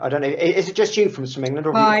one of you? I don't know. Is it just you from Swim England?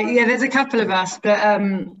 Or yeah, there's a couple of us, but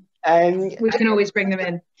we can always bring them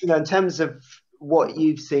in. You know, in terms of what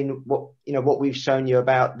you've seen, what we've shown you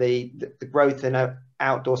about the growth in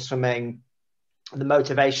outdoor swimming, the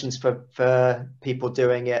motivations for people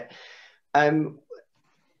doing it,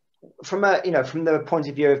 from the point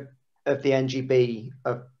of view of the NGB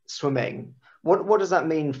of swimming, what does that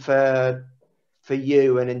mean for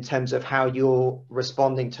you, and in terms of how you're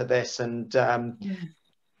responding to this, and you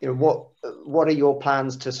know, what are your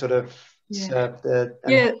plans to sort of serve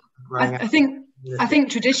the I think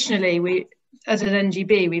traditionally we, as an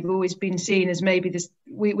NGB, we've always been seen as maybe this,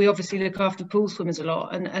 we obviously look after pool swimmers a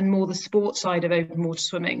lot, and more the sports side of open water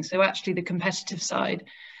swimming, so actually the competitive side.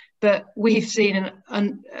 But we've seen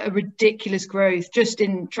a ridiculous growth just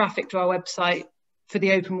in traffic to our website for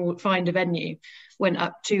the open water finder venue, went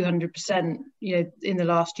up 200%, you know, in the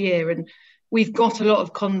last year. And we've got a lot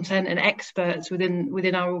of content and experts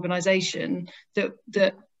within our organisation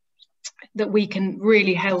that we can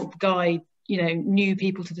really help guide, you know, new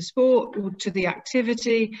people to the sport or to the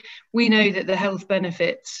activity. We know that the health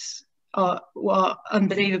benefits are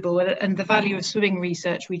unbelievable, and the value of swimming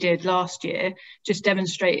research we did last year just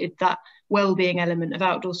demonstrated that well-being element of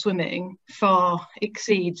outdoor swimming far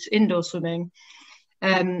exceeds indoor swimming.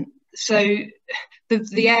 So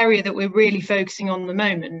the area that we're really focusing on at the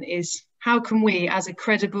moment is how can we, as a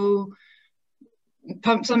credible,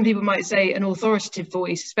 some people might say an authoritative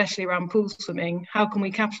voice, especially around pool swimming, how can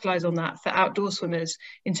we capitalise on that for outdoor swimmers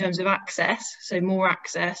in terms of access, so more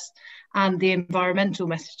access, and the environmental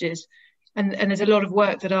messages. And there's a lot of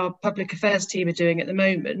work that our public affairs team are doing at the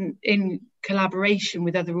moment in collaboration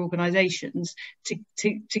with other organisations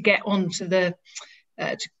to get onto the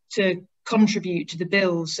to contribute to the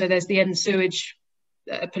bills. So there's the end sewage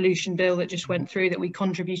pollution bill that just went through that we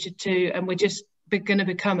contributed to, and we're just going to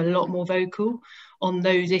become a lot more vocal on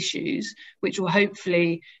those issues, which will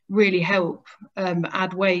hopefully really help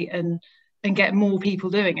add weight and get more people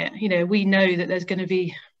doing it. You know, we know that there's going to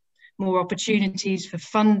be more opportunities for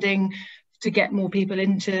funding to get more people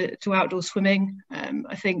into outdoor swimming.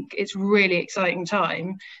 I think it's a really exciting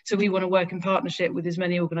time. So we want to work in partnership with as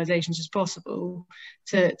many organisations as possible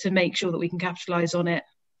to make sure that we can capitalise on it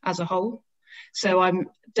as a whole. So I'm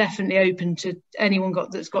definitely open to anyone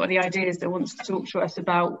that's got any ideas that wants to talk to us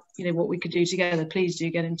about, you know, what we could do together. Please do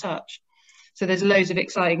get in touch. So there's loads of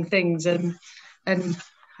exciting things, and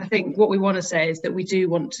I think what we want to say is that we do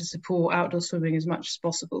want to support outdoor swimming as much as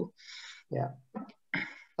possible. Yeah,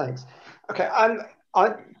 thanks. Okay,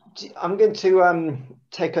 I'm going to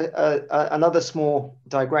take another small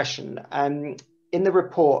digression. In the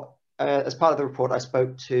report, as part of the report, I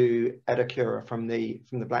spoke to Ed Okura from the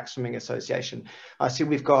Black Swimming Association. I see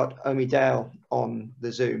we've got Omi Dale on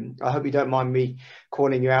the Zoom. I hope you don't mind me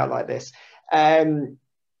calling you out like this.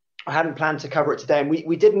 I hadn't planned to cover it today, and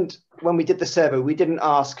we didn't, when we did the survey, we didn't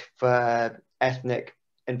ask for ethnic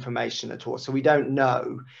information at all. So we don't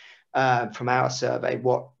know from our survey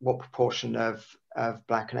what proportion of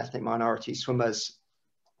Black and ethnic minority swimmers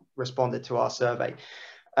responded to our survey.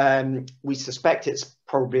 We suspect it's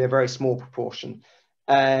probably a very small proportion,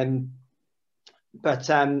 but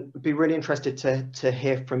be really interested to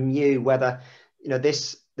hear from you whether, you know,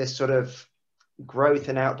 this sort of growth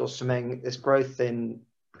in outdoor swimming, this growth in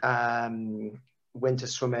winter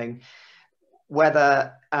swimming,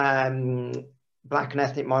 whether Black and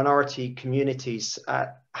ethnic minority communities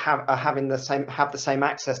have the same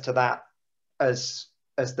access to that as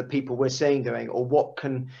the people we're seeing doing, or what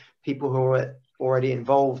can people who are already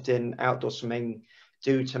involved in outdoor swimming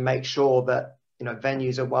do to make sure that, you know,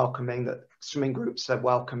 venues are welcoming, that swimming groups are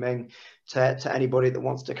welcoming to anybody that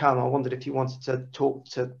wants to come. I wondered if you wanted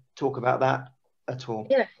to talk about that at all.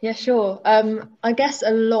 Yeah, sure. I guess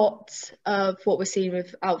a lot of what we're seeing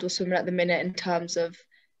with outdoor swimming at the minute in terms of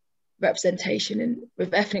representation and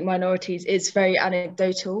with ethnic minorities is very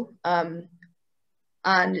anecdotal, and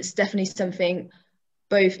it's definitely something,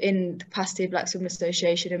 both in the capacity of Black Swimming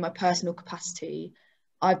Association and my personal capacity,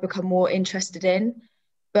 I've become more interested in.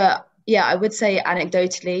 But yeah, I would say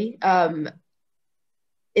anecdotally,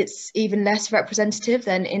 it's even less representative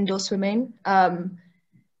than indoor swimming.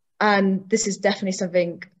 And this is definitely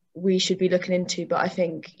something we should be looking into. But I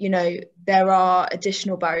think, you know, there are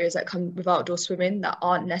additional barriers that come with outdoor swimming that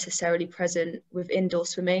aren't necessarily present with indoor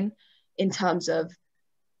swimming, in terms of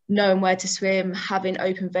knowing where to swim, having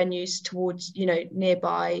open venues towards, you know,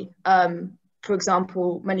 nearby. For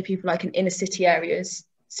example, many people, like in inner city areas,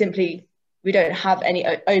 simply, we don't have any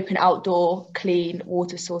open outdoor clean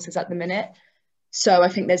water sources at the minute. So I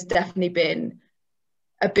think there's definitely been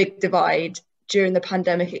a big divide during the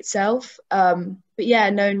pandemic itself. But yeah,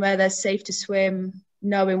 knowing where there's safe to swim,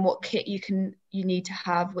 knowing what kit you need to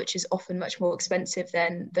have, which is often much more expensive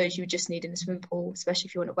than those you would just need in a swimming pool, especially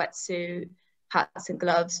if you want a wetsuit, hats and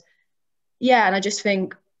gloves. Yeah, and I just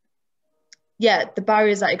think, yeah, the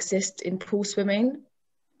barriers that exist in pool swimming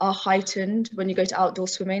are heightened when you go to outdoor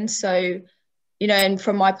swimming. So, you know, and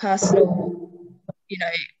from my personal, you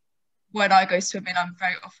know, when I go swimming, I'm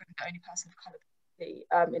very often the only person of colour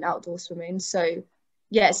in outdoor swimming. So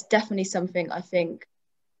yeah, it's definitely something I think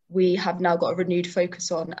we have now got a renewed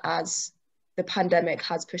focus on, as the pandemic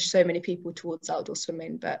has pushed so many people towards outdoor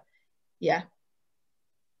swimming. But yeah.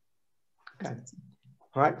 Okay.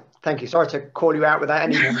 All right, thank you. Sorry to call you out without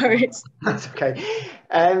any more. No worries. That's okay.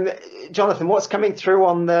 Jonathan, what's coming through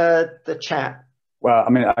on the chat? Well, I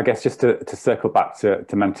mean, I guess just to circle back to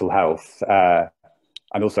mental health,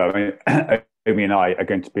 and also, I mean, Omi and I are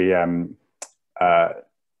going to be,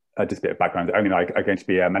 just a bit of background, Omi and I are going to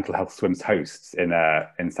be mental health swims hosts in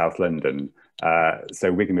South London.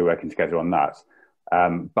 So we're going to be working together on that.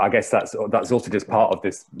 But I guess that's also just part of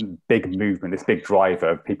this big movement, this big driver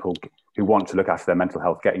of people who want to look after their mental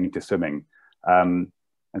health getting into swimming. And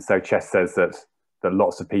so Chess says that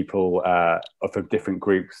lots of people from different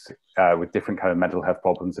groups with different kind of mental health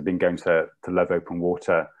problems have been going to Love Open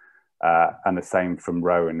Water, and the same from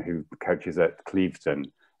Rowan, who coaches at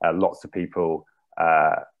Clevedon. Lots of people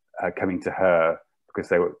are coming to her because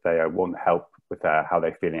they want help with how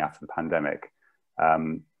they're feeling after the pandemic.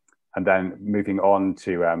 And then moving on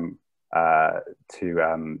to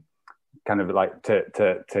kind of like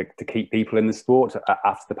to keep people in the sport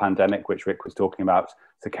after the pandemic, which Rick was talking about.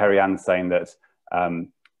 So Kerry-Ann saying that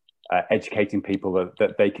educating people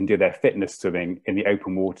that they can do their fitness swimming in the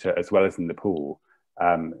open water as well as in the pool.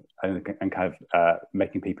 and kind of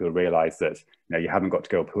making people realise that you haven't got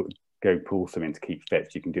to go pool swimming to keep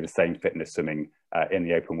fit. You can do the same fitness swimming in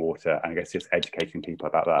the open water, and I guess just educating people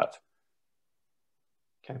about that.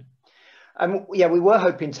 Okay. Yeah, we were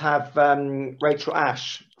hoping to have Rachel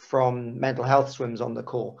Ash from Mental Health Swims on the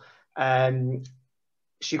call.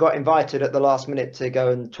 She got invited at the last minute to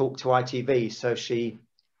go and talk to ITV, so she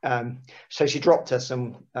dropped us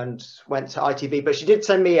and went to ITV. But she did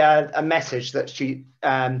send me a message that she,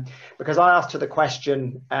 because I asked her the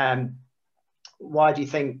question, why do you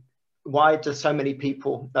think so many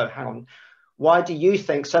people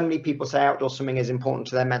say outdoor swimming is important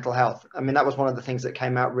to their mental health? I mean, that was one of the things that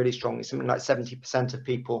came out really strongly. Something like 70% of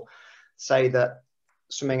people say that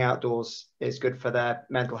swimming outdoors is good for their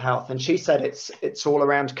mental health. And she said it's all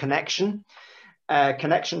around connection,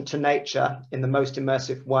 connection to nature in the most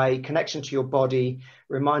immersive way, connection to your body,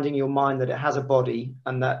 reminding your mind that it has a body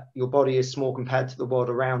and that your body is small compared to the world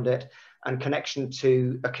around it, and connection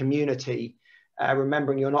to a community,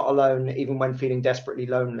 remembering you're not alone even when feeling desperately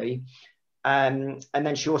lonely. And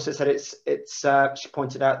then she also said she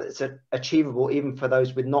pointed out that it's achievable even for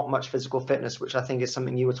those with not much physical fitness, which I think is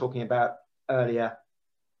something you were talking about earlier,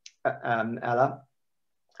 Ella,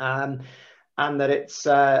 and that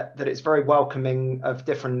it's very welcoming of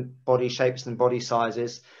different body shapes and body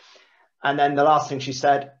sizes. And then the last thing she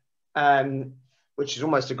said, which is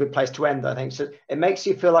almost a good place to end, I think, so it makes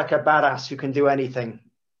you feel like a badass who can do anything.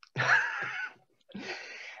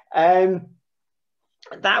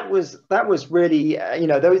 That was really,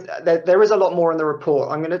 there is a lot more in the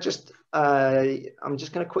report. I'm just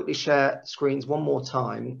going to quickly share screens one more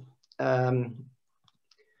time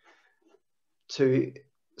to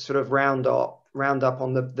sort of round up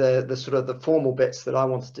on the sort of the formal bits that I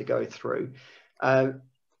wanted to go through.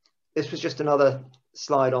 This was just another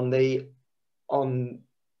slide on the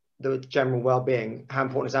general well-being. How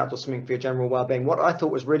important is outdoor swimming for your general well-being? What I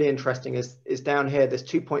thought was really interesting is down here, there's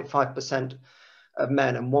 2.5% of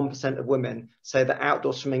men and 1% of women say that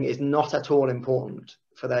outdoor swimming is not at all important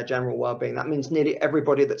for their general well-being. That means nearly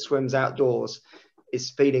everybody that swims outdoors is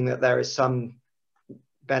feeling that there is some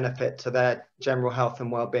benefit to their general health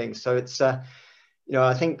and well-being. So it's, I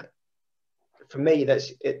think for me,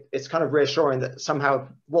 it's kind of reassuring that somehow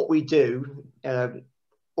what we do,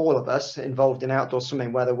 all of us involved in outdoor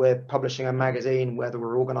swimming, whether we're publishing a magazine, whether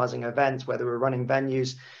we're organizing events, whether we're running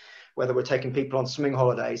venues, whether we're taking people on swimming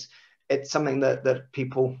holidays, it's something that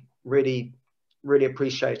people really, really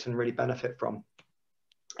appreciate and really benefit from.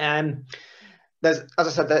 And there's, as I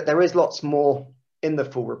said, there is lots more in the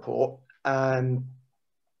full report. And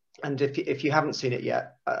if you haven't seen it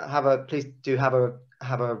yet, please do have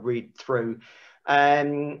a read through.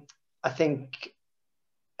 I think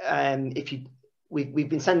we've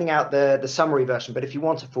been sending out the summary version, but if you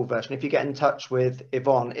want a full version, if you get in touch with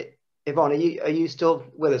Yvonne, Yvonne, are you still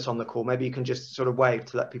with us on the call? Maybe you can just sort of wave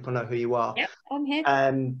to let people know who you are. Yep, I'm here.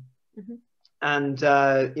 And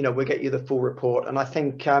we'll get you the full report. And I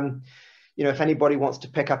think if anybody wants to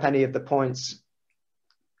pick up any of the points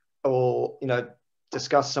or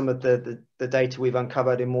discuss some of the data we've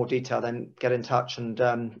uncovered in more detail, then get in touch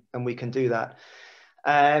and we can do that.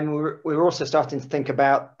 We're also starting to think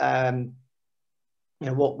about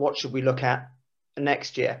what should we look at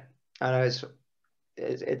next year. I know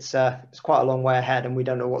it's quite a long way ahead and we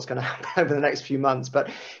don't know what's going to happen over the next few months, but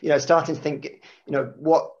starting to think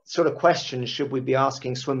what sort of questions should we be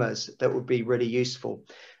asking swimmers that would be really useful,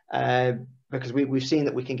 because we've seen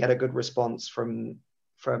that we can get a good response from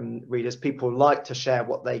readers. People like to share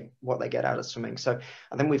what they get out of swimming. So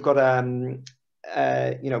I think we've got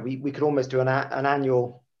we could almost do an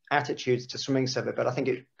annual attitudes to swimming survey, but I think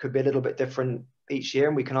it could be a little bit different each year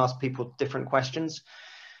and we can ask people different questions.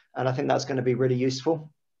 And I think that's going to be really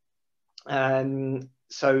useful.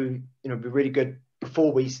 So, it'd be really good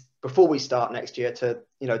before we start next year to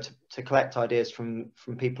collect ideas from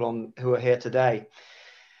people who are here today.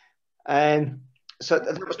 So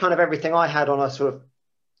that was kind of everything I had on a sort of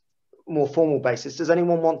more formal basis. Does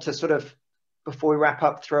anyone want to sort of, before we wrap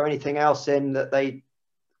up, throw anything else in that they,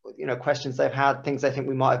 questions they've had, things they think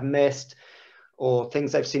we might have missed, or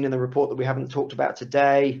things they've seen in the report that we haven't talked about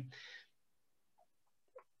today?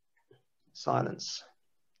 Silence.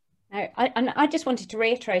 No, I just wanted to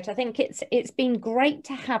reiterate, I think it's been great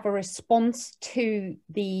to have a response to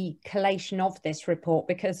the collation of this report,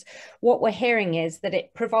 because what we're hearing is that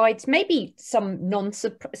it provides maybe some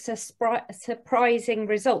non-surprising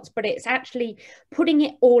results, but it's actually putting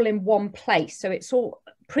it all in one place. So it's all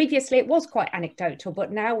previously it was quite anecdotal, but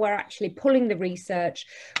now we're actually pulling the research,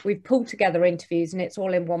 we've pulled together interviews, and it's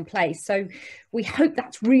all in one place. So we hope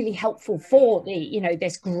that's really helpful for the, you know,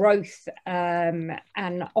 this growth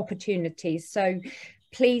and opportunities. So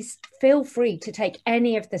please feel free to take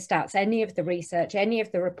any of the stats, any of the research, any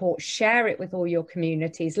of the reports, share it with all your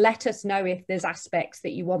communities. Let us know if there's aspects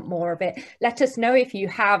that you want more of it. Let us know if you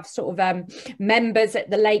have sort of members at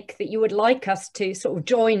the lake that you would like us to sort of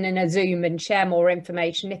join in a Zoom and share more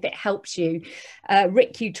information if it helps you.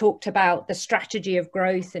 Rick, you talked about the strategy of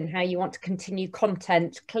growth and how you want to continue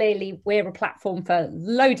content. Clearly, we're a platform for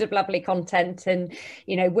loads of lovely content, and,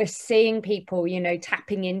 you know, we're seeing people, you know,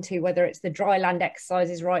 tapping into whether it's the dry land exercises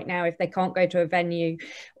right now if they can't go to a venue,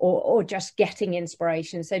 or just getting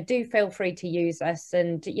inspiration. So do feel free to use us,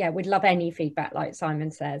 and yeah, we'd love any feedback, like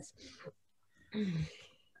Simon says.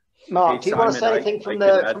 Mark, hey, do you want to say anything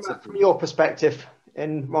from your perspective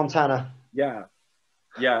in Montana? Yeah,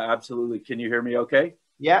 absolutely. Can you hear me okay?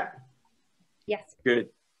 Yeah. Yes. Good.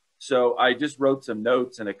 So I just wrote some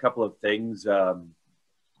notes and a couple of things.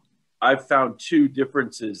 I've found two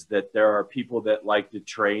differences: that there are people that like to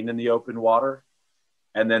train in the open water,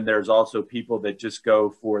 and then there's also people that just go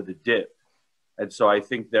for the dip. And so I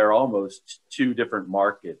think they're almost two different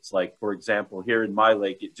markets. Like, for example, here in my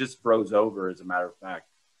lake, it just froze over, as a matter of fact,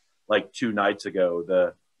 like 2 nights ago.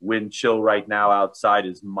 The wind chill right now outside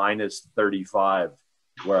is minus 35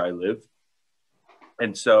 where I live.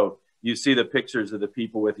 And so you see the pictures of the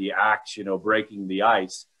people with the axe, you know, breaking the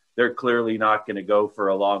ice. They're clearly not going to go for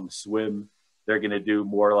a long swim. They're going to do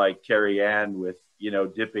more like Carrie Ann with, you know,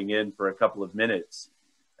 dipping in for a couple of minutes.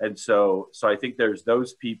 And so I think there's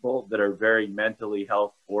those people that are very mentally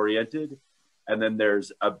health oriented. And then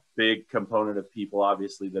there's a big component of people,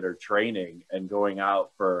 obviously, that are training and going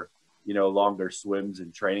out for, you know, longer swims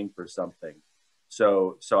and training for something.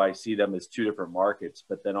 So I see them as two different markets.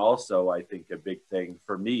 But then also, I think a big thing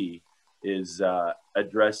for me is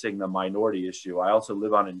addressing the minority issue. I also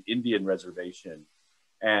live on an Indian reservation,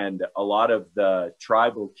 and a lot of the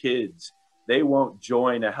tribal kids, they won't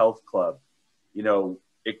join a health club. You know,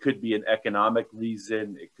 it could be an economic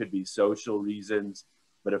reason, it could be social reasons.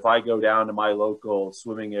 But if I go down to my local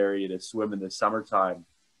swimming area to swim in the summertime,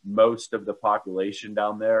 most of the population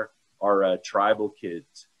down there are tribal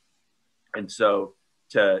kids. And so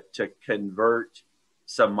to convert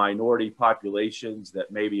some minority populations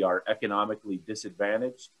that maybe are economically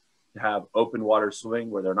disadvantaged to have open water swimming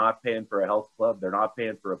where they're not paying for a health club, they're not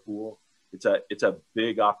paying for a pool, it's a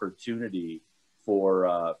big opportunity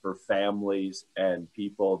for families and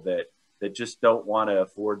people that just don't want to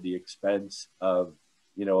afford the expense of,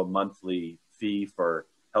 you know, a monthly fee for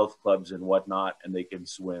health clubs and whatnot, and they can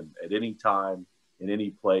swim at any time in any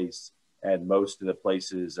place. And most of the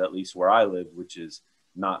places, at least where I live, which is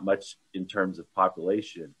not much in terms of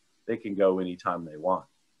population, they can go anytime they want.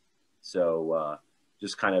 So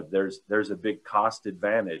just kind of there's a big cost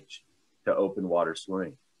advantage to open water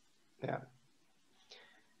swimming. Yeah.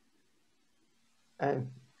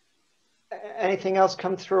 Anything else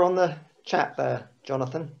come through on the chat there,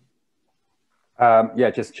 Jonathan?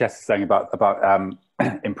 Yeah, just Jess saying about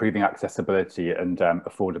improving accessibility and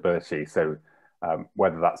affordability. So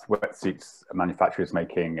whether that's wetsuits manufacturers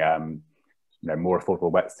making you know, more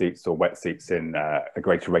affordable wetsuits, or wetsuits in a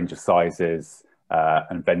greater range of sizes,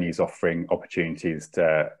 and venues offering opportunities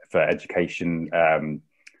for education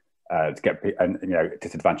to get you know,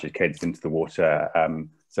 disadvantaged kids into the water.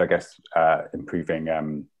 So I guess improving,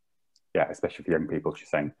 yeah, especially for young people, she's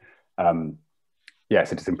saying. Yeah,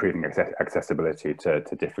 so just improving accessibility to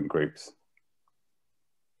different groups.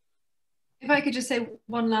 If I could just say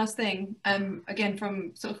one last thing, again,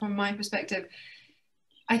 from my perspective,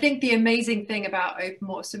 I think the amazing thing about open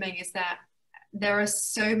water swimming is that there are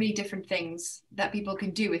so many different things that people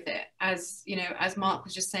can do with it, as you know, as Mark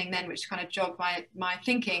was just saying then, which kind of jogged my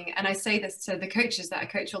thinking. And I say this to the coaches that I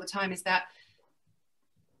coach all the time, is that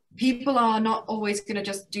people are not always going to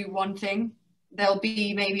just do one thing. There'll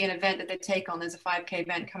be maybe an event that they take on. There's a 5K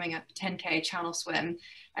event coming up, 10K channel swim,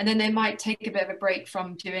 and then they might take a bit of a break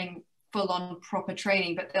from doing full-on proper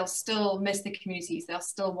training, but they'll still miss the communities. They'll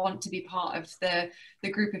still want to be part of the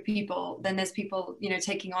group of people. Then there's people, you know,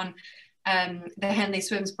 taking on the Henley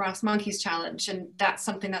Swims Brass Monkeys Challenge, and that's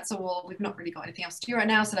something that's we've not really got anything else to do right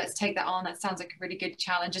now, so let's take that on. That sounds like a really good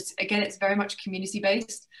challenge. It's very much community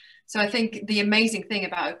based. So I think the amazing thing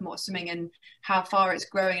about open water swimming and how far it's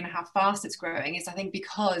growing and how fast it's growing is, I think,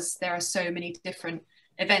 because there are so many different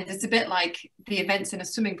events. It's a bit like the events in a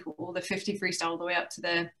swimming pool, the 50 freestyle all the way up to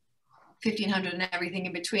the 1500 and everything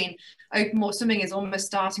in between. Open water swimming is almost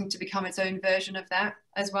starting to become its own version of that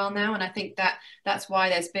as well now. And I think that's why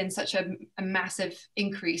there's been such a massive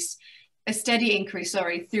increase, a steady increase,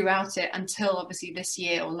 sorry, throughout it, until obviously this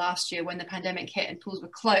year or last year when the pandemic hit and pools were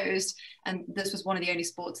closed. And this was one of the only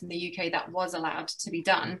sports in the UK that was allowed to be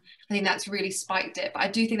done. I think that's really spiked it. But I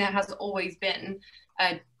do think there has always been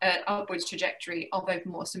an upwards trajectory of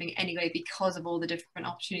open water swimming anyway, because of all the different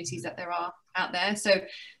opportunities that there are out there. So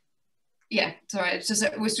yeah, sorry,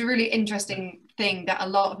 it was a really interesting thing that a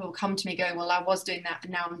lot of people come to me going, well, I was doing that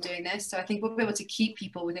and now I'm doing this. So I think we'll be able to keep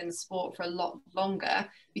people within the sport for a lot longer,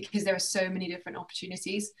 because there are so many different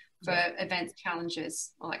opportunities for events,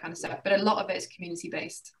 challenges, all that kind of stuff. But a lot of it is community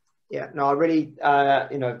based. Yeah, no, I really,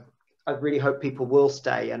 I really hope people will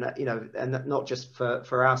stay, and and not just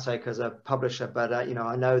for our sake as a publisher, but I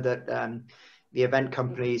know that the event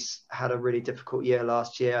companies had a really difficult year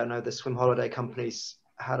last year. I know the swim holiday companies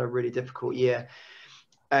had a really difficult year.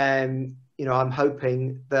 I'm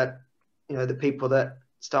hoping that the people that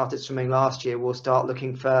started swimming last year will start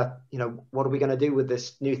looking for what are we going to do with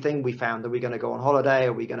this new thing we found? Are we going to go on holiday?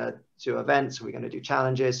 Are we going to do events? Are we going to do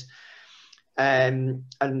challenges? And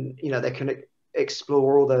they can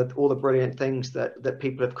explore all the brilliant things that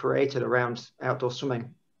people have created around outdoor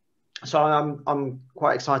swimming. So I'm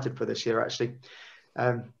quite excited for this year, actually.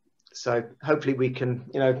 So hopefully we can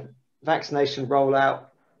vaccination roll out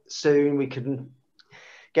soon, we can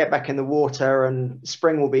get back in the water, and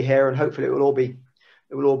spring will be here, and hopefully it will all be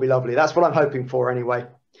lovely. That's what I'm hoping for anyway.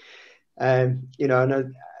 And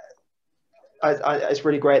it's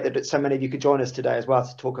really great that so many of you could join us today as well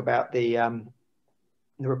to talk about the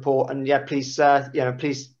report. And yeah, please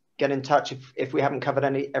please get in touch if we haven't covered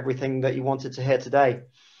everything that you wanted to hear today.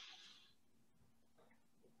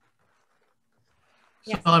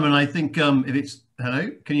 Yes. Simon, I think if it's hello,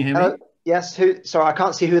 can you hear me? Yes. Sorry, I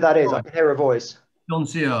can't see who that is. Oh. I can hear a voice. John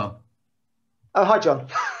CR. Oh, hi, John.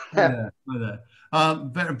 Yeah, hi there.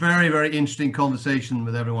 Very, very interesting conversation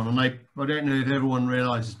with everyone. And I don't know if everyone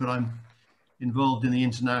realizes, but I'm involved in the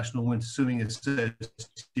International Winter Swimming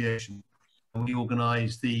Association. We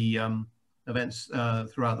organize the events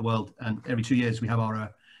throughout the world, and every 2 years we have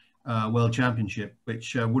our World Championship,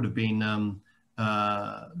 which would have been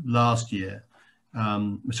last year.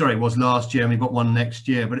 Sorry, it was last year, and we've got one next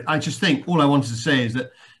year. But I just think all I wanted to say is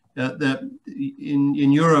that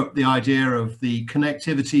in Europe, the idea of the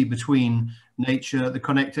connectivity between nature, the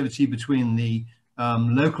connectivity between the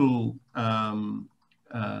local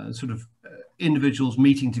sort of individuals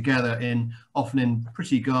meeting together often in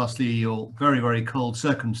pretty ghastly or very, very cold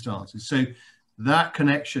circumstances. So that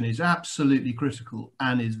connection is absolutely critical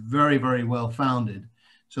and is very, very well founded.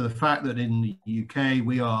 So the fact that in the UK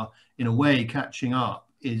we are in a way catching up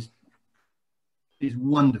is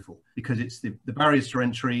wonderful, because it's the barriers to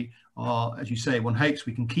entry are, as you say, one hopes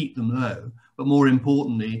we can keep them low, but more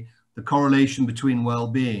importantly, the correlation between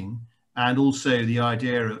well-being and also the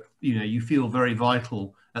idea of, you feel very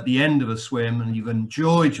vital at the end of a swim and you've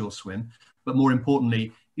enjoyed your swim, but more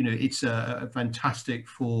importantly, it's fantastic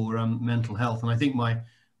for mental health. And I think my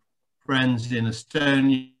friends in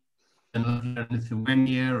Estonia and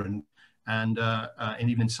Lithuania and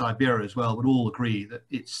even in Siberia as well would all agree that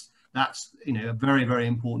that's a very, very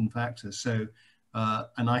important factor. So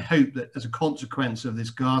and I hope that as a consequence of this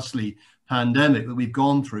ghastly pandemic that we've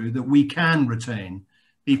gone through, that we can retain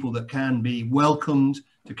people that can be welcomed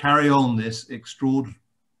to carry on this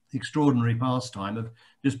extraordinary pastime of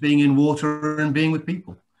just being in water and being with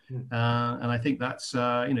people. And I think that's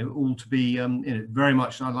all to be very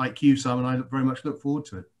much. I like you, Simon. I very much look forward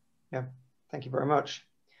to it. Yeah, thank you very much.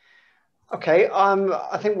 Okay,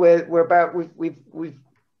 I think we've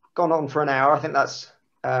gone on for an hour. I think that's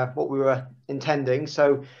what we were intending.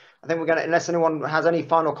 So I think we're going to, unless anyone has any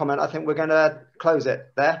final comment, I think we're going to close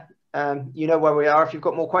it there. You know where we are if you've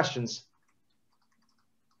got more questions.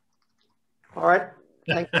 All right.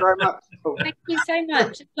 Thank you very much. Thank you so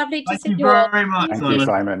much. It's lovely to see you. Thank you very much. Thank you,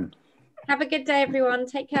 Simon. Have a good day, everyone.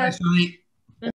 Take care. Thanks,